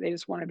respects, they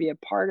just want to be a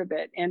part of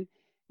it. And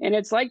And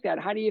it's like that.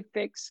 How do you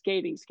fix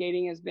skating?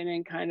 Skating has been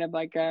in kind of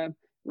like a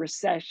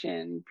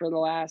recession for the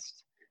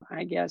last,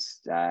 I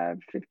guess,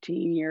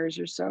 15 years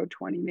or so,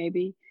 20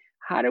 maybe.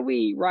 How do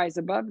we rise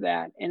above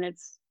that? And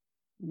it's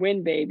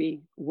win,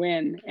 baby,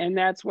 win. And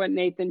that's what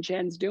Nathan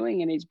Chen's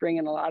doing. And he's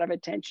bringing a lot of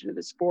attention to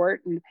the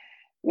sport. And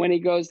when he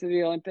goes to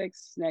the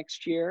Olympics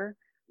next year,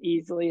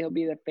 easily he'll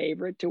be the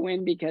favorite to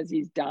win because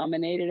he's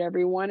dominated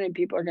everyone. And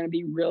people are going to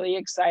be really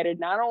excited,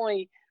 not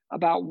only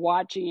about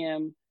watching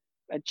him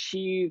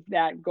achieve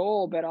that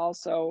goal, but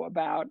also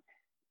about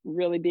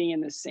really being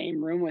in the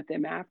same room with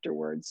him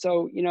afterwards.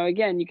 So,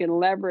 again, you can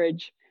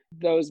leverage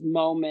those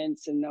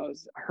moments and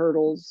those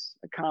hurdles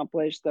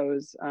accomplished,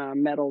 those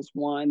medals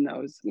won,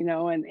 those,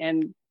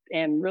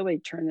 and really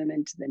turn them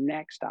into the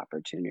next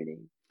opportunity.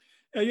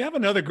 You have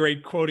another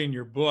great quote in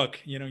your book.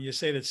 You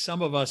say that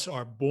some of us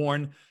are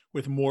born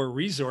with more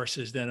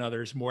resources than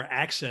others, more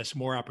access,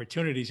 more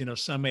opportunities.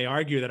 Some may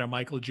argue that a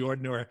Michael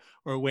Jordan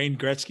or Wayne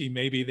Gretzky,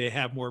 maybe they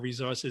have more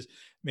resources,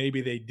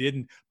 maybe they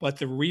didn't. But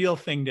the real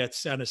thing that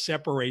kind of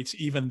separates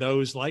even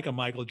those like a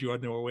Michael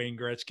Jordan or Wayne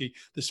Gretzky,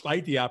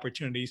 despite the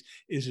opportunities,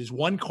 is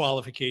one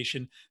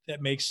qualification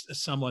that makes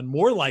someone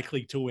more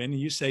likely to win.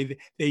 And you say that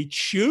they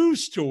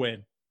choose to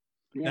win.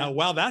 Yeah. Now,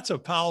 wow, that's a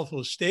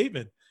powerful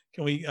statement.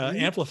 Can we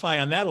amplify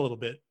on that a little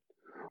bit?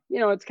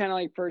 It's kind of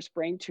like first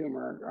brain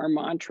tumor. Our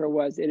mantra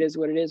was, it is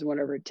what it is,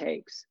 whatever it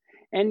takes.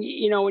 And,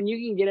 when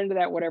you can get into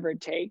that whatever it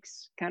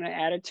takes kind of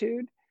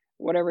attitude,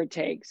 whatever it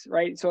takes,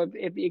 right? So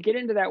if you get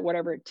into that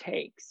whatever it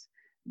takes,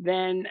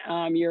 then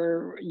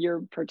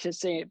you're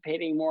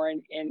participating more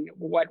in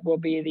what will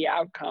be the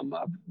outcome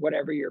of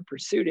whatever your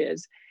pursuit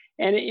is.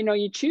 And,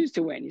 you choose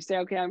to win. You say,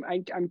 okay,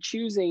 I'm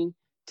choosing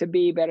to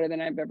be better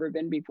than I've ever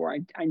been before.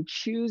 I'm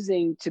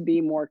choosing to be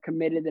more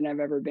committed than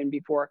I've ever been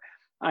before.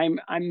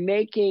 I'm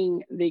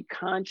making the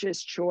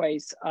conscious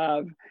choice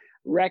of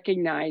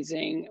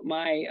recognizing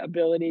my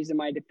abilities and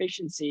my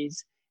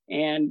deficiencies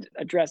and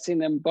addressing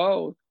them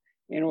both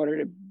in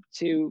order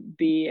to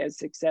be as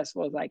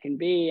successful as I can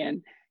be.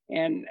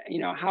 And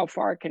how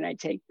far can I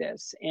take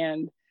this?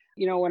 And,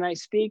 when I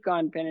speak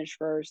on Finish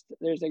First,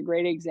 there's a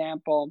great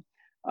example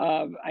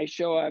of, I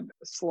show a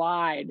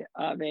slide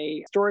of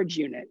a storage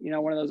unit,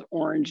 one of those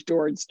orange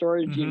doored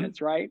storage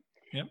units, right?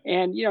 Yep.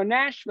 And,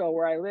 Nashville,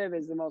 where I live,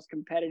 is the most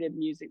competitive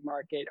music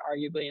market,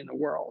 arguably, in the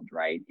world,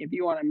 right? If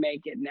you want to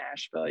make it in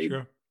Nashville,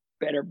 you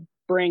better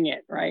bring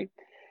it, right?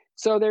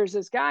 So there's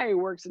this guy who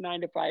works a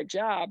 9-to-5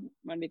 job,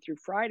 Monday through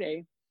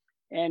Friday.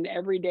 And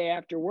every day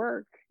after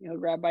work, he'll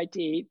grab a bite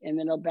to eat, and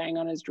then he'll bang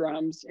on his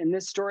drums in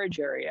this storage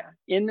area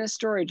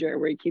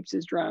where he keeps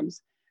his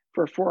drums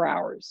for 4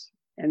 hours.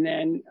 And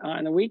then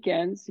on the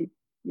weekends, he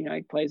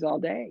plays all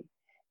day.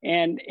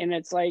 And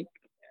it's like,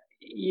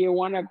 you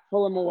want to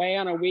pull him away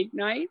on a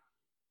weeknight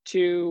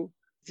to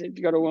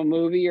go to a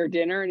movie or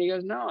dinner, and he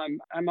goes, no,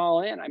 I'm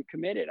all in. I'm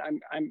committed.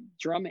 I'm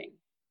drumming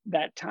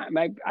that time.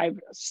 I've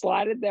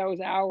slotted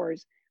those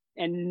hours,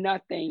 and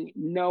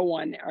no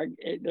one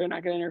they're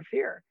not going to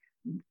interfere.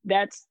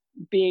 That's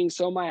being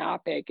so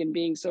myopic and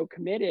being so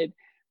committed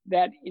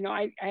that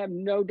I have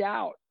no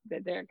doubt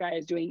that guy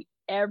is doing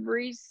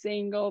every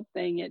single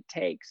thing it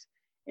takes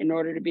in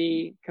order to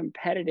be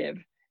competitive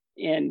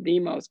in the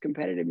most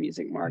competitive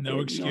music market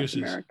in North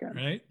America.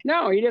 Right?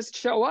 No, you just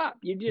show up.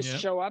 You just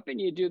show up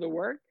and you do the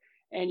work,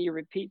 and you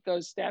repeat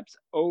those steps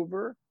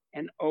over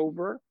and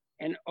over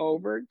and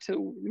over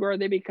to where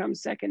they become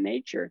second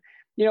nature.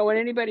 When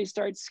anybody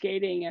starts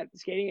skating at the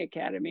skating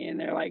academy and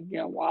they're like,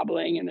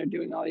 wobbling and they're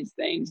doing all these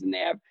things, and they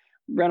have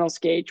rental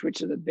skates,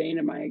 which are the bane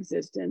of my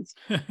existence.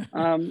 They're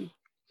on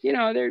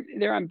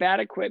bad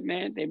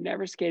equipment. They've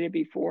never skated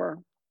before.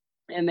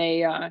 And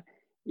they go,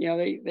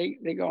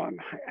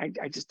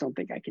 I just don't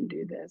think I can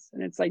do this.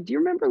 And it's like, do you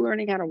remember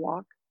learning how to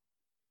walk?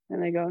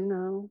 And they go,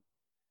 no.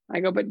 I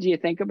go, but do you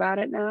think about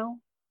it now?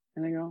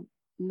 And they go,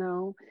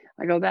 no.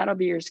 I go, that'll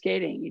be your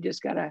skating. You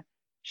just got to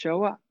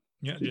show up.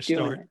 Yeah, just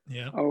start.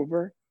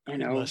 Over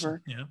and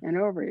over and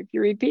over. If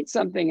you repeat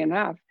something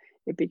enough,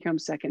 it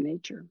becomes second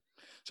nature.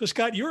 So,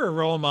 Scott, you're a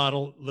role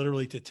model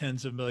literally to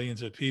tens of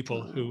millions of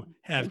people who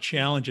have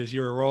challenges.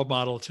 You're a role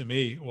model to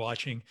me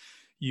watching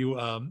you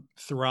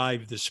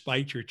thrive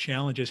despite your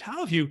challenges. How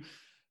have you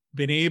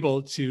been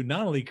able to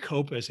not only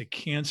cope as a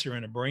cancer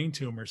and a brain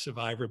tumor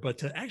survivor, but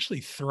to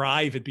actually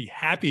thrive and be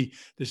happy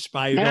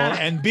despite it all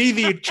and be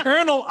the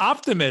eternal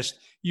optimist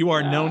you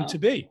are known to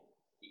be?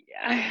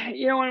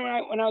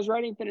 When I was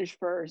writing Finish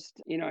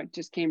First, it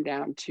just came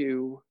down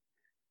to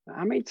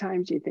how many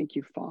times do you think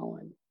you've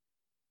fallen?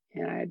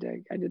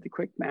 And I did the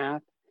quick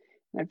math,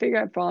 and I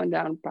figured I'd fallen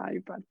down probably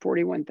about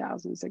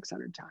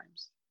 41,600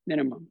 times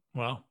minimum.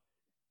 Wow.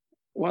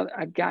 Well,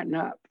 I've gotten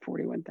up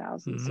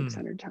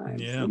 41,600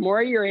 times. Yeah. The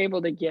more you're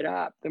able to get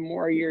up, the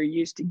more you're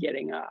used to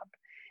getting up.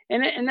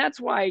 And that's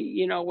why,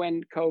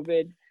 when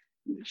COVID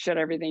shut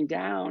everything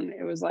down,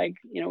 it was like,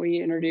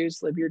 we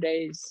introduced Live Your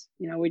Days.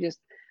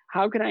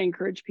 How can I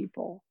encourage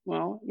people?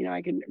 Well,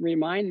 I can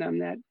remind them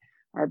that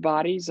our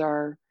bodies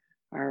are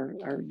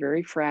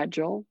very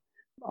fragile,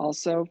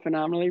 also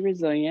phenomenally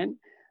resilient,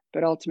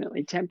 but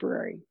ultimately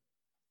temporary.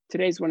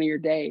 Today's one of your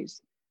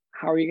days.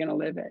 How are you going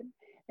to live it?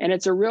 And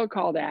it's a real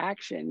call to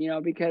action,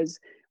 because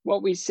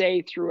what we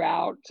say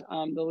throughout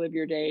the Live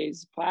Your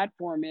Days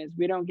platform is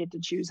we don't get to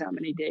choose how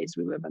many days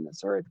we live on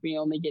this earth. We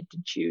only get to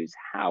choose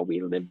how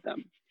we live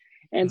them.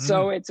 And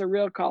so it's a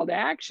real call to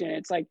action.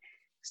 It's like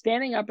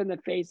standing up in the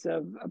face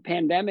of a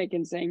pandemic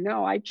and saying,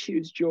 no, I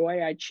choose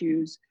joy. I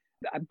choose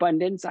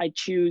abundance. I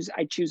choose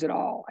it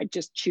all. I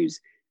just choose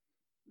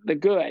the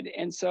good.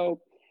 And so,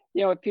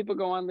 if people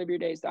go on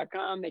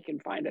liveyourdays.com, they can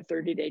find a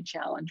 30-day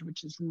challenge,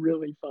 which is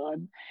really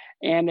fun.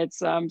 And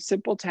it's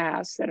simple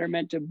tasks that are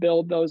meant to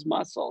build those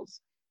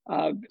muscles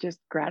of just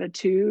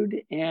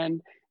gratitude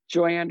and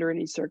joy under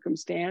any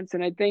circumstance.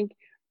 And I think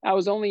I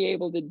was only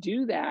able to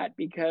do that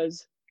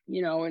because,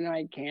 when I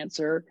had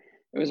cancer,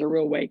 it was a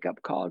real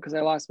wake-up call because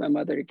I lost my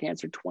mother to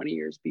cancer 20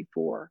 years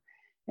before.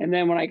 And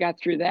then when I got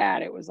through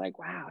that, it was like,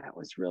 wow, that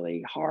was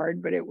really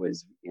hard, but it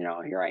was,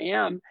 here I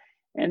am.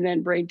 And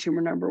then brain tumor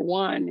number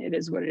 1, it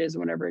is what it is,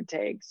 whatever it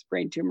takes.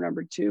 Brain tumor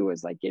number 2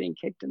 was like getting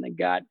kicked in the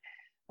gut.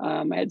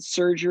 I had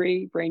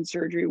surgery, brain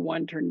surgery,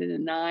 1 turned into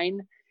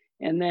 9.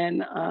 And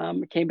then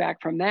came back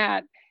from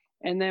that.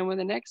 And then when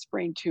the next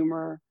brain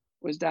tumor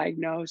was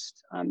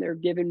diagnosed, they're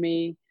giving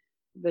me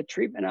the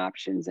treatment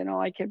options. And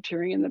all I kept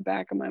hearing in the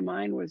back of my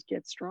mind was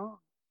get strong.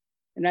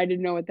 And I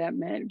didn't know what that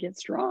meant, get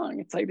strong.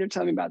 It's like they're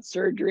telling me about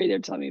surgery. They're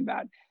telling me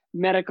about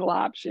medical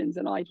options.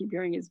 And all I keep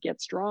hearing is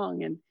get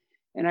strong.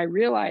 And I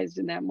realized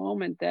in that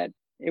moment that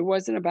it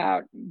wasn't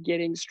about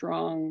getting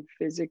strong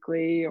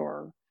physically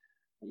or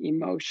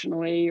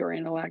emotionally or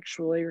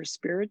intellectually or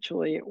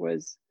spiritually. It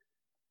was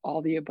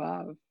all the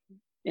above.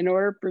 In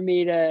order for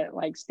me to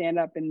stand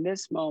up in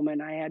this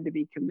moment, I had to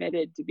be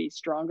committed to be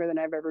stronger than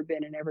I've ever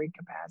been in every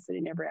capacity,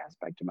 in every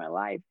aspect of my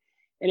life.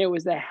 And it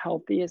was the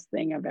healthiest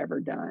thing I've ever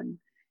done.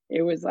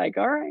 It was like,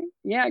 all right,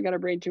 yeah, I got a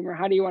brain tumor.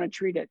 How do you want to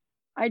treat it?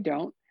 I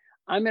don't.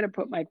 I'm going to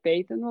put my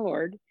faith in the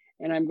Lord.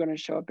 And I'm going to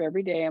show up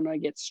every day. I'm going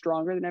to get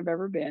stronger than I've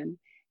ever been,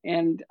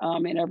 and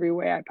in every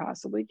way I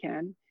possibly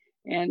can.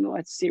 And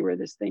let's see where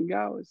this thing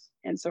goes.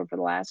 And so for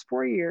the last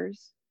 4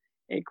 years,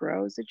 it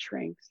grows, it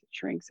shrinks,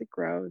 it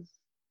grows,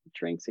 it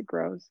shrinks, it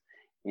grows.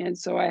 And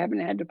so I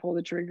haven't had to pull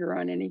the trigger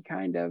on any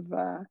kind of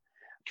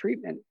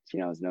treatment.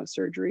 There's no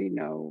surgery,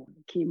 no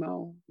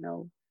chemo,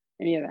 no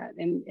any of that.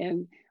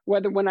 And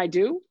when I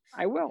do,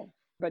 I will.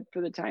 But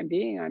for the time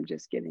being, I'm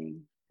just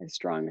getting as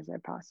strong as I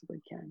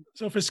possibly can.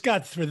 So for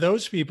Scott, for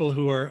those people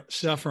who are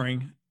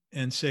suffering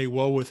and say,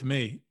 woe with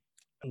me,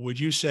 would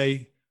you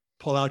say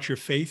pull out your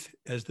faith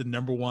as the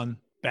number one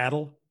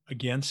battle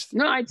against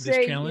I'd this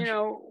say, challenge?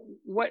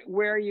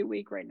 Where are you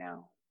weak right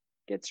now?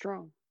 Get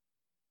strong.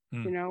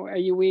 Are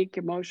you weak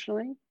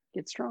emotionally?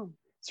 Get strong.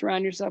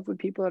 Surround yourself with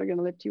people that are going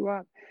to lift you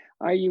up.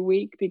 Are you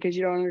weak because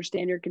you don't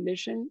understand your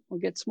condition? Well,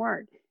 get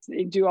smart.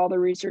 Do all the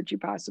research you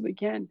possibly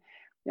can.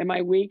 Am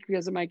I weak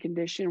because of my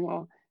condition?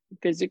 Well,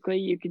 physically,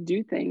 you can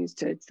do things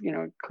to,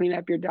 clean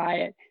up your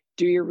diet,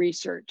 do your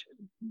research,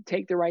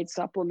 take the right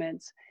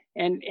supplements,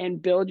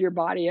 and build your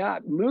body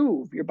up.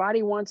 Move. Your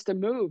body wants to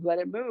move. Let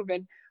it move.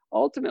 And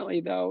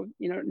ultimately, though,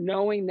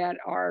 knowing that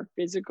our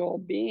physical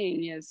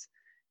being is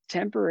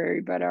temporary,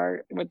 but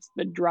what's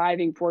the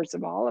driving force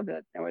of all of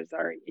it? That was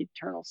our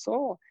eternal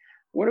soul.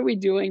 What are we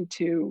doing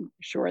to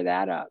shore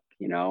that up?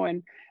 And I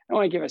don't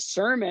want to give a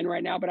sermon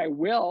right now, but I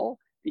will,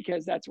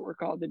 because that's what we're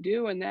called to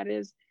do. And that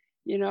is,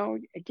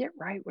 get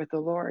right with the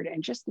Lord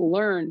and just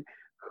learn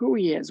who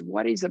he is,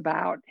 what he's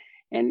about,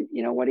 and,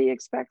 what he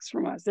expects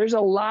from us. There's a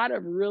lot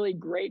of really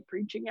great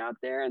preaching out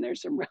there, and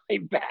there's some really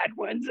bad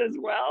ones as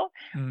well.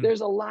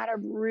 There's a lot of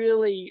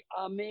really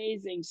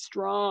amazing,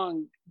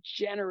 strong,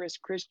 generous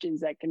Christians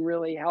that can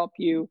really help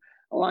you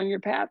along your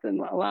path and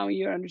allowing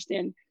you to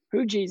understand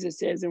who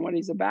Jesus is and what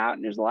he's about.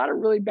 And there's a lot of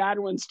really bad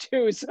ones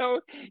too.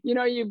 So, you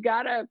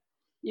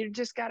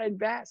just got to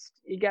invest.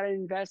 You got to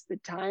invest the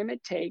time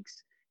it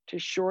takes to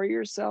shore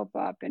yourself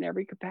up in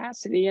every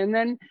capacity. And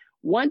then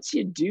once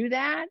you do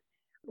that,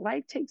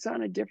 life takes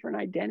on a different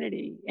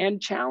identity,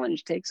 and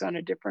challenge takes on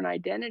a different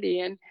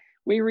identity. And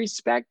we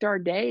respect our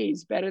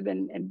days better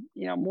than,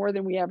 more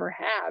than we ever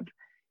have.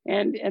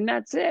 And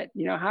that's it.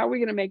 How are we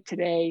going to make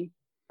today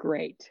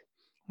great?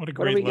 What a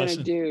great lesson. What are we going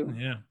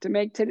to do to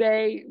make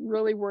today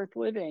really worth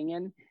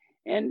living?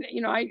 And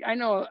I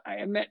know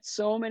I met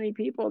so many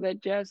people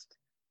that just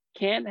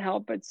can't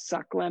help but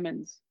suck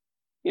lemons,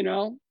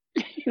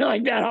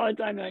 like that all the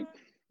time. Like,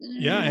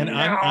 yeah, and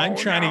I'm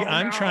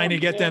trying to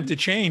get them to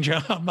change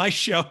on my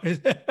show.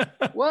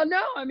 Well,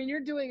 no, I mean, you're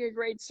doing a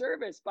great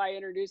service by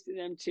introducing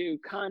them to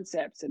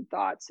concepts and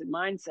thoughts and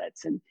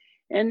mindsets, and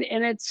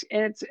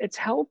it's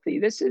healthy.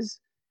 This is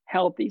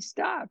healthy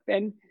stuff,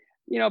 and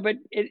but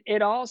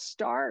it all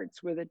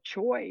starts with a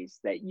choice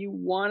that you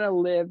want to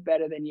live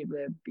better than you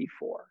lived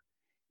before.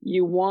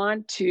 You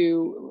want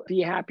to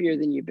be happier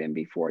than you've been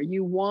before.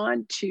 You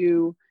want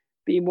to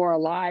be more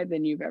alive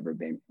than you've ever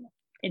been.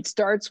 It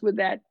starts with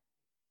that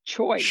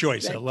choice.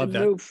 I love that.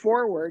 Move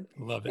forward.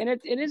 Love it. And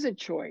it is a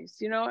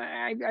choice.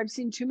 I've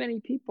seen too many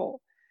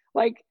people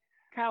like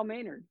Kyle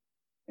Maynard.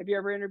 Have you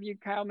ever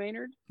interviewed Kyle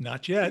Maynard?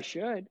 Not yet. You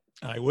should.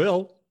 I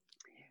will.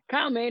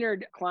 Kyle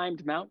Maynard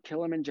climbed Mount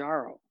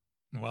Kilimanjaro.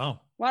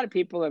 Wow. A lot of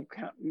people have,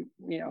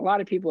 a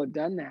lot of people have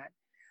done that.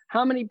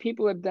 How many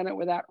people have done it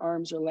without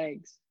arms or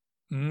legs?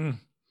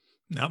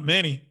 Not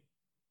many.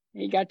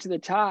 He got to the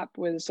top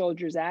with a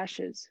soldier's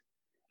ashes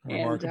and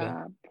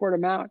Remarkable. poured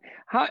them out.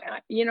 How,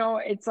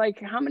 it's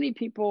like, how many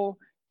people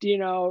do you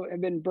know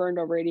have been burned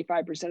over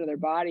 85% of their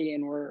body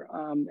and were,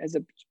 as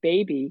a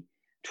baby,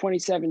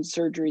 27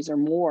 surgeries or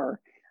more,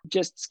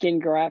 just skin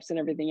grafts and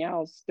everything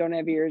else, don't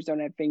have ears,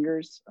 don't have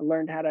fingers,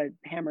 learned how to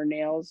hammer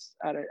nails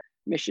at a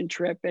mission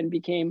trip and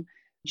became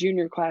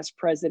junior class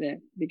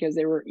president because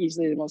they were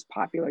easily the most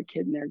popular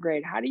kid in their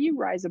grade. How do you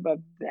rise above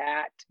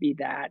that to be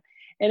that?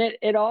 And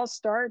it all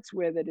starts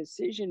with a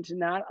decision to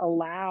not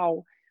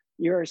allow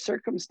your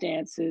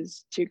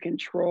circumstances to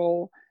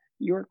control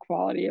your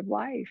quality of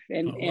life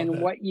and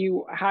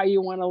how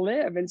you want to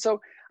live. And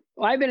so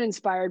I've been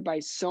inspired by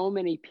so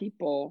many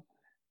people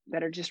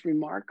that are just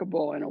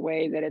remarkable in a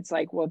way that it's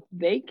like, well, if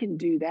they can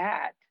do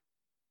that,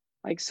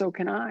 like, so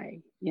can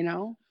I,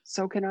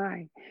 so can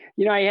I.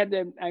 I'm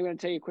going to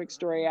tell you a quick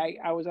story.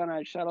 I was on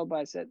a shuttle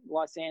bus at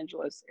Los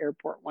Angeles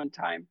airport one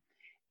time.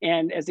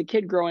 And as a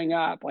kid growing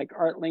up, like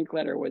Art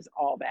Linkletter was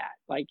all that.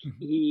 Like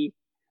he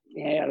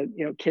had,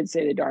 kids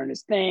say the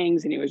darndest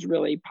things, and he was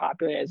really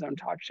popular at his own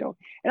talk show.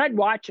 And I'd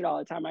watch it all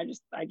the time. I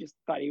just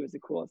thought he was the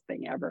coolest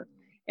thing ever.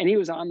 And he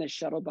was on this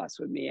shuttle bus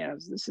with me. And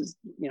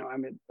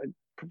I'm a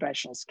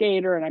professional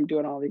skater and I'm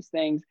doing all these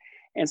things.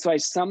 And so I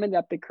summoned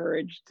up the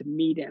courage to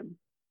meet him.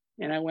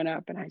 And I went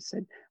up and I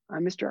said,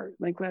 Mr. Art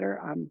Linkletter,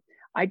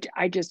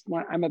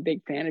 I'm a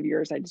big fan of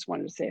yours. I just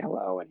wanted to say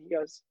hello. And he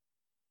goes,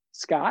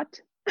 Scott?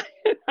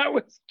 And I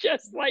was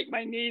just like,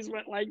 my knees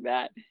went like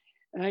that.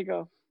 And I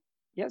go,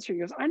 yes, sir. He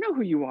goes, I know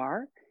who you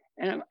are.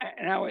 And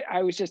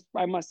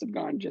I must have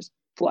gone just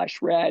flush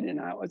red. And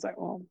I was like,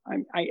 well,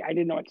 I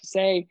didn't know what to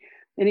say.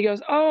 And he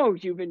goes, oh,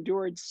 you've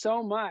endured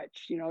so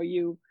much,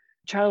 you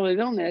childhood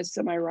illness.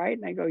 Am I right?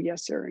 And I go,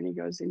 yes, sir. And he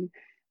goes, and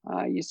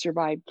you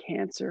survived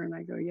cancer. And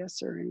I go, yes,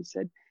 sir. And he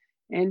said,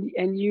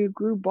 and you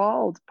grew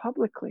bald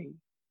publicly.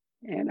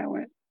 And I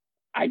went,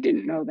 I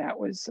didn't know that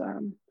was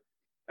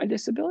a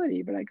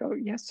disability, but I go,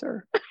 yes,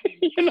 sir.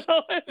 And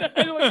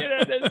I look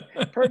at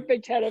this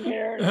perfect head of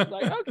hair and I'm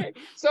like, okay.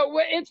 So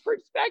it's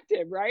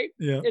perspective, right?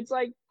 Yeah. It's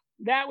like,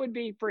 that would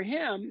be for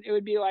him. It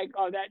would be like,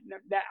 oh,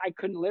 that I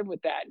couldn't live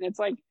with that. And it's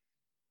like,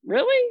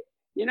 really?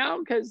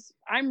 Because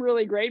I'm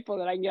really grateful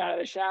that I can get out of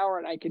the shower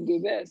and I can do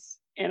this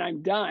and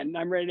I'm done.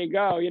 I'm ready to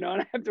go, and I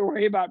don't have to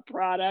worry about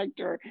product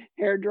or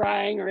hair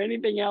drying or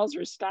anything else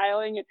or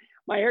styling.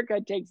 My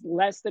haircut takes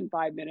less than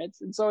 5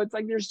 minutes. And so it's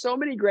like, there's so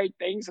many great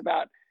things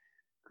about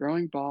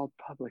growing bald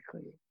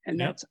publicly, and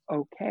that's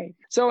okay.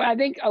 So I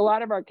think a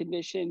lot of our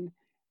condition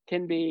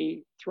can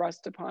be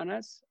thrust upon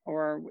us,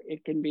 or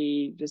it can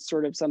be just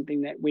sort of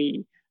something that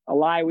a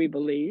lie we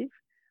believe.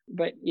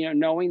 But,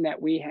 knowing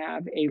that we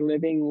have a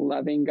living,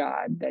 loving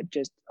God that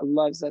just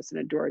loves us and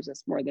adores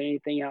us more than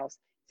anything else,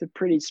 it's a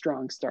pretty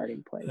strong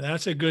starting place.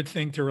 That's a good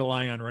thing to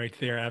rely on right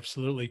there.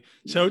 Absolutely.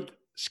 So,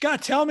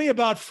 Scott, tell me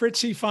about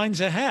Fritzy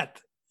Finds a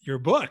Hat, your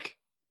book.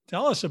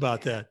 Tell us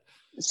about that.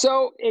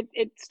 So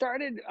it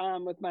started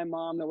with my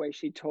mom, the way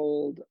she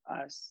told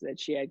us that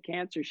she had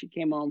cancer. She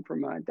came home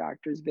from a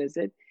doctor's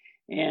visit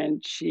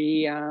and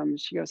she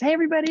goes, hey,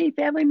 everybody,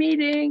 family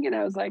meeting. And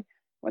I was like,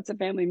 what's a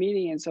family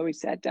meeting? And so we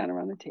sat down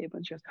around the table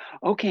and she goes,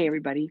 okay,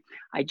 everybody,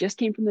 I just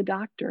came from the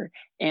doctor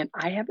and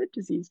I have a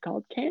disease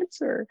called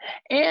cancer.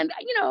 And,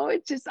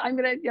 it's just, I'm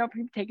going to,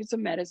 be taking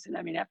some medicine.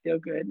 I mean, I feel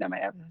good and I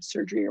might have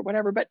surgery or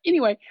whatever. But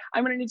anyway,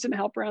 I'm going to need some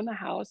help around the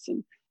house.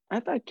 And I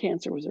thought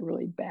cancer was a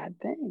really bad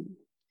thing.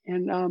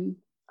 And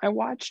I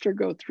watched her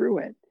go through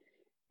it.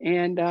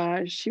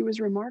 And she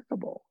was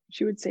remarkable.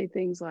 She would say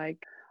things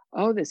like,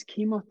 oh, this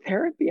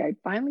chemotherapy, I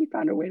finally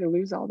found a way to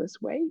lose all this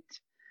weight.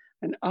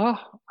 And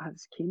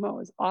this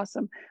chemo is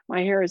awesome.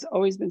 My hair has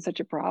always been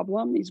such a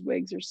problem. These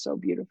wigs are so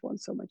beautiful and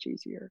so much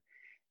easier.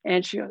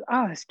 And she goes,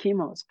 oh, this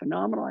chemo is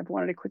phenomenal. I've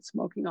wanted to quit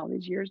smoking all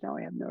these years. Now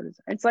I have no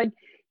desire. It's like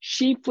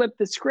she flipped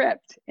the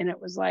script and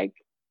it was like,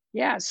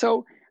 yeah.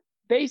 So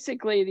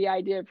basically the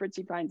idea of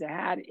Fritzy Finds a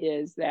Hat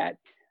is that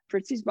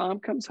Fritzy's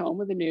mom comes home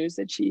with the news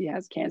that she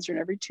has cancer,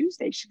 and every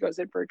Tuesday she goes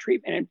in for a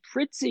treatment. And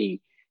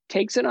Fritzy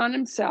takes it on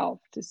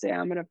himself to say,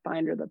 I'm going to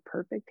find her the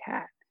perfect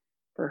hat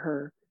for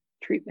her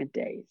treatment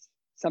days.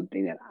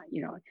 Something that,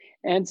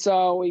 and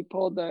so we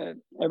pulled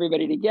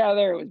everybody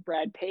together. It was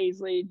Brad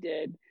Paisley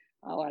did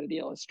a lot of the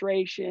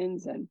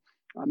illustrations, and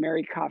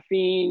Mary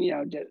Coffeen,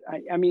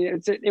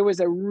 it was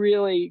a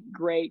really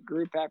great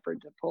group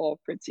effort to pull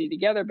Fritzy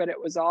together, but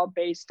it was all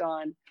based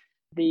on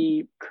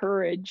the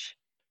courage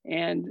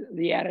and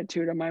the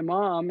attitude of my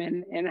mom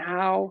and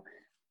how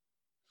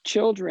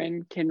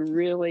children can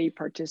really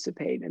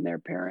participate in their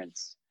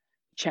parents'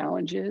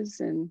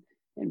 challenges and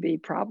be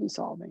problem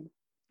solving.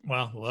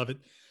 Wow, love it.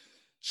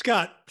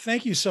 Scott,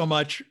 thank you so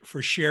much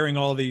for sharing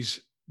all these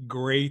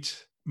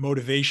great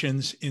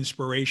motivations,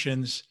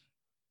 inspirations,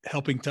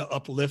 helping to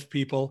uplift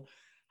people.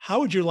 How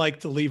would you like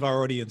to leave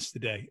our audience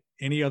today?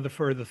 Any other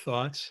further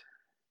thoughts?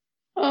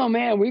 Oh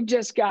man, we've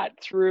just got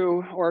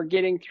through or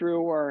getting through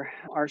or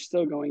are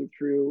still going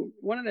through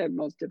one of the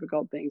most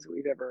difficult things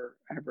we've ever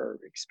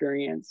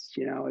experienced,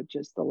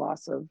 just the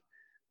loss of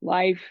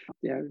life,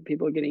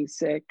 people getting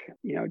sick,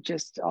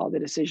 just all the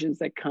decisions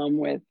that come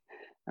with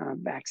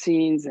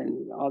vaccines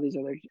and all these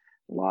other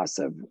loss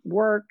of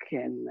work.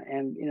 And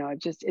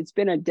it's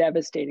been a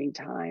devastating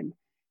time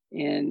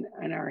in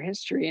our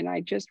history. And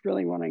I just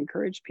really want to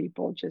encourage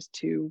people just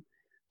to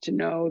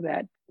know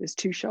that this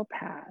too shall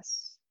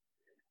pass.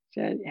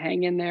 To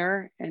hang in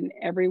there in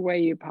every way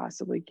you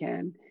possibly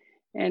can,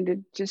 and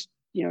to just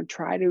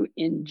try to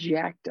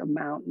inject a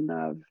mountain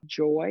of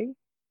joy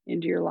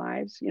into your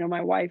lives.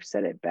 My wife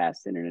said it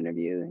best in an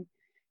interview,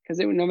 because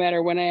no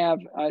matter when I have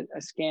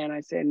a scan, I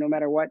say no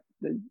matter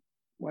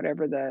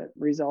whatever the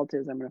result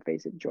is, I'm going to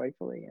face it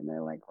joyfully. And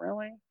they're like,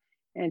 really?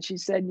 And she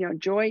said,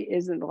 joy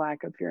isn't the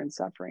lack of fear and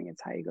suffering,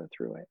 it's how you go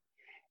through it.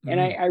 And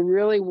I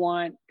really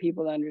want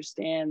people to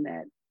understand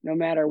that no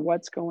matter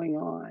what's going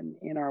on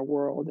in our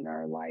world and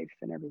our life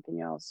and everything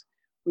else,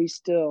 we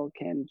still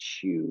can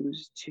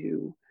choose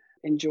to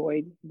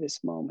enjoy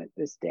this moment,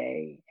 this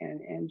day,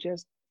 and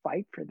just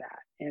fight for that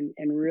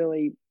and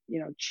really,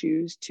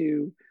 choose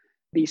to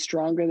be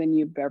stronger than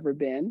you've ever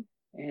been,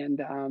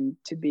 and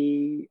to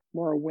be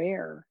more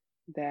aware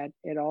that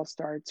it all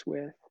starts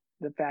with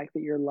the fact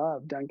that you're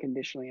loved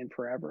unconditionally and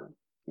forever.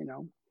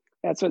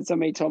 That's what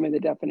somebody told me the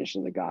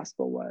definition of the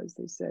gospel was.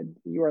 They said,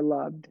 you are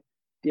loved,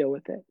 deal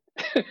with it.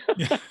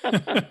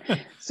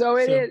 So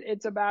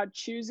it's about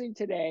choosing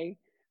today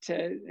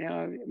to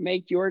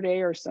make your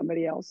day or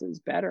somebody else's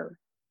better,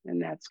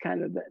 and that's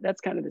kind of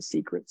the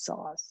secret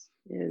sauce.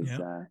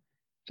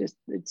 Just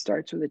it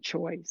starts with a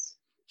choice.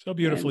 So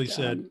beautifully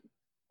said.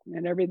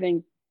 And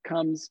everything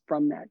comes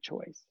from that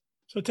choice.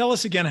 So tell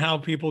us again how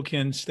people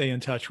can stay in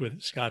touch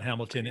with Scott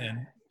Hamilton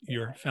and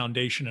your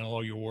foundation and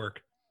all your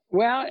work.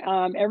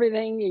 Well,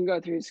 everything, you can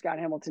go through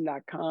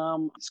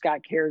scotthamilton.com,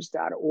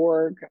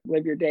 scottcares.org,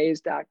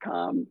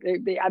 liveyourdays.com.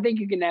 I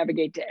think you can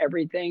navigate to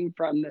everything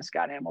from the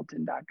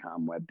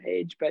scotthamilton.com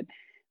webpage, but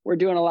we're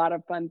doing a lot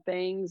of fun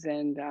things,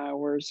 and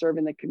we're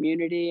serving the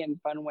community in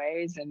fun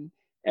ways, and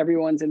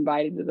everyone's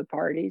invited to the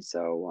party.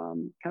 So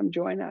come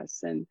join us,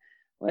 and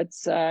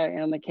let's,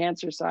 on the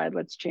cancer side,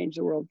 let's change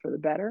the world for the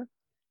better.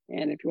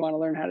 And if you want to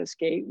learn how to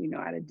skate, we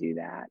know how to do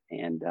that.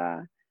 And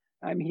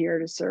I'm here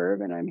to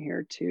serve, and I'm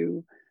here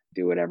to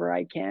do whatever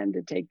I can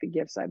to take the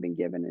gifts I've been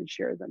given and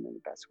share them in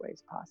the best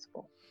ways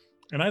possible.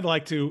 And I'd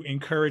like to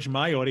encourage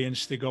my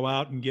audience to go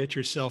out and get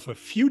yourself a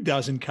few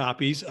dozen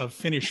copies of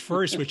Finish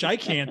First, which I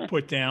can't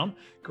put down.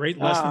 Great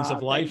lessons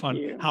of life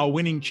on how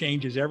winning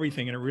changes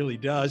everything, and it really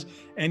does.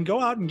 And go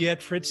out and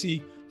get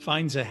Fritzy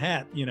Finds a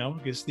Hat,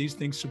 because these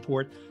things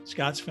support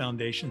Scott's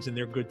foundations, and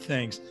they're good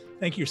things.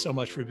 Thank you so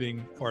much for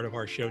being part of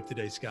our show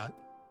today, Scott.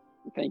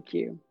 Thank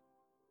you.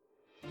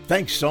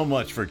 Thanks so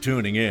much for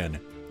tuning in.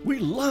 We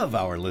love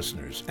our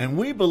listeners, and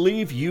we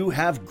believe you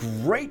have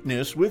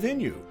greatness within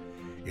you.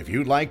 If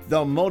you like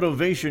The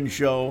Motivation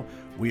Show,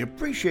 we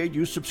appreciate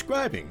you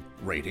subscribing,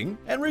 rating,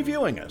 and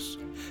reviewing us.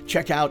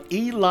 Check out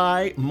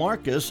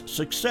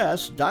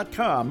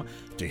EliMarcusSuccess.com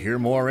to hear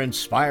more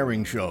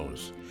inspiring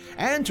shows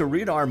and to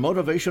read our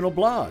motivational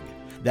blog.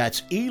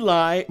 That's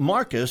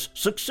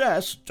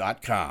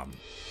EliMarcusSuccess.com.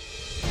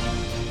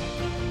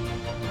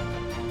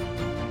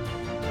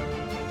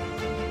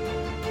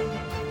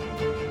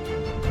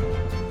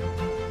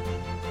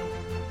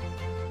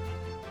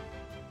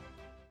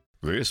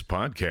 This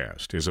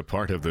podcast is a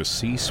part of the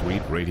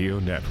C-Suite Radio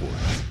Network.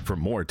 For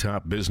more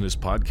top business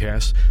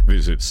podcasts,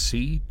 visit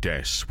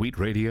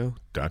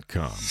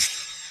c-suiteradio.com.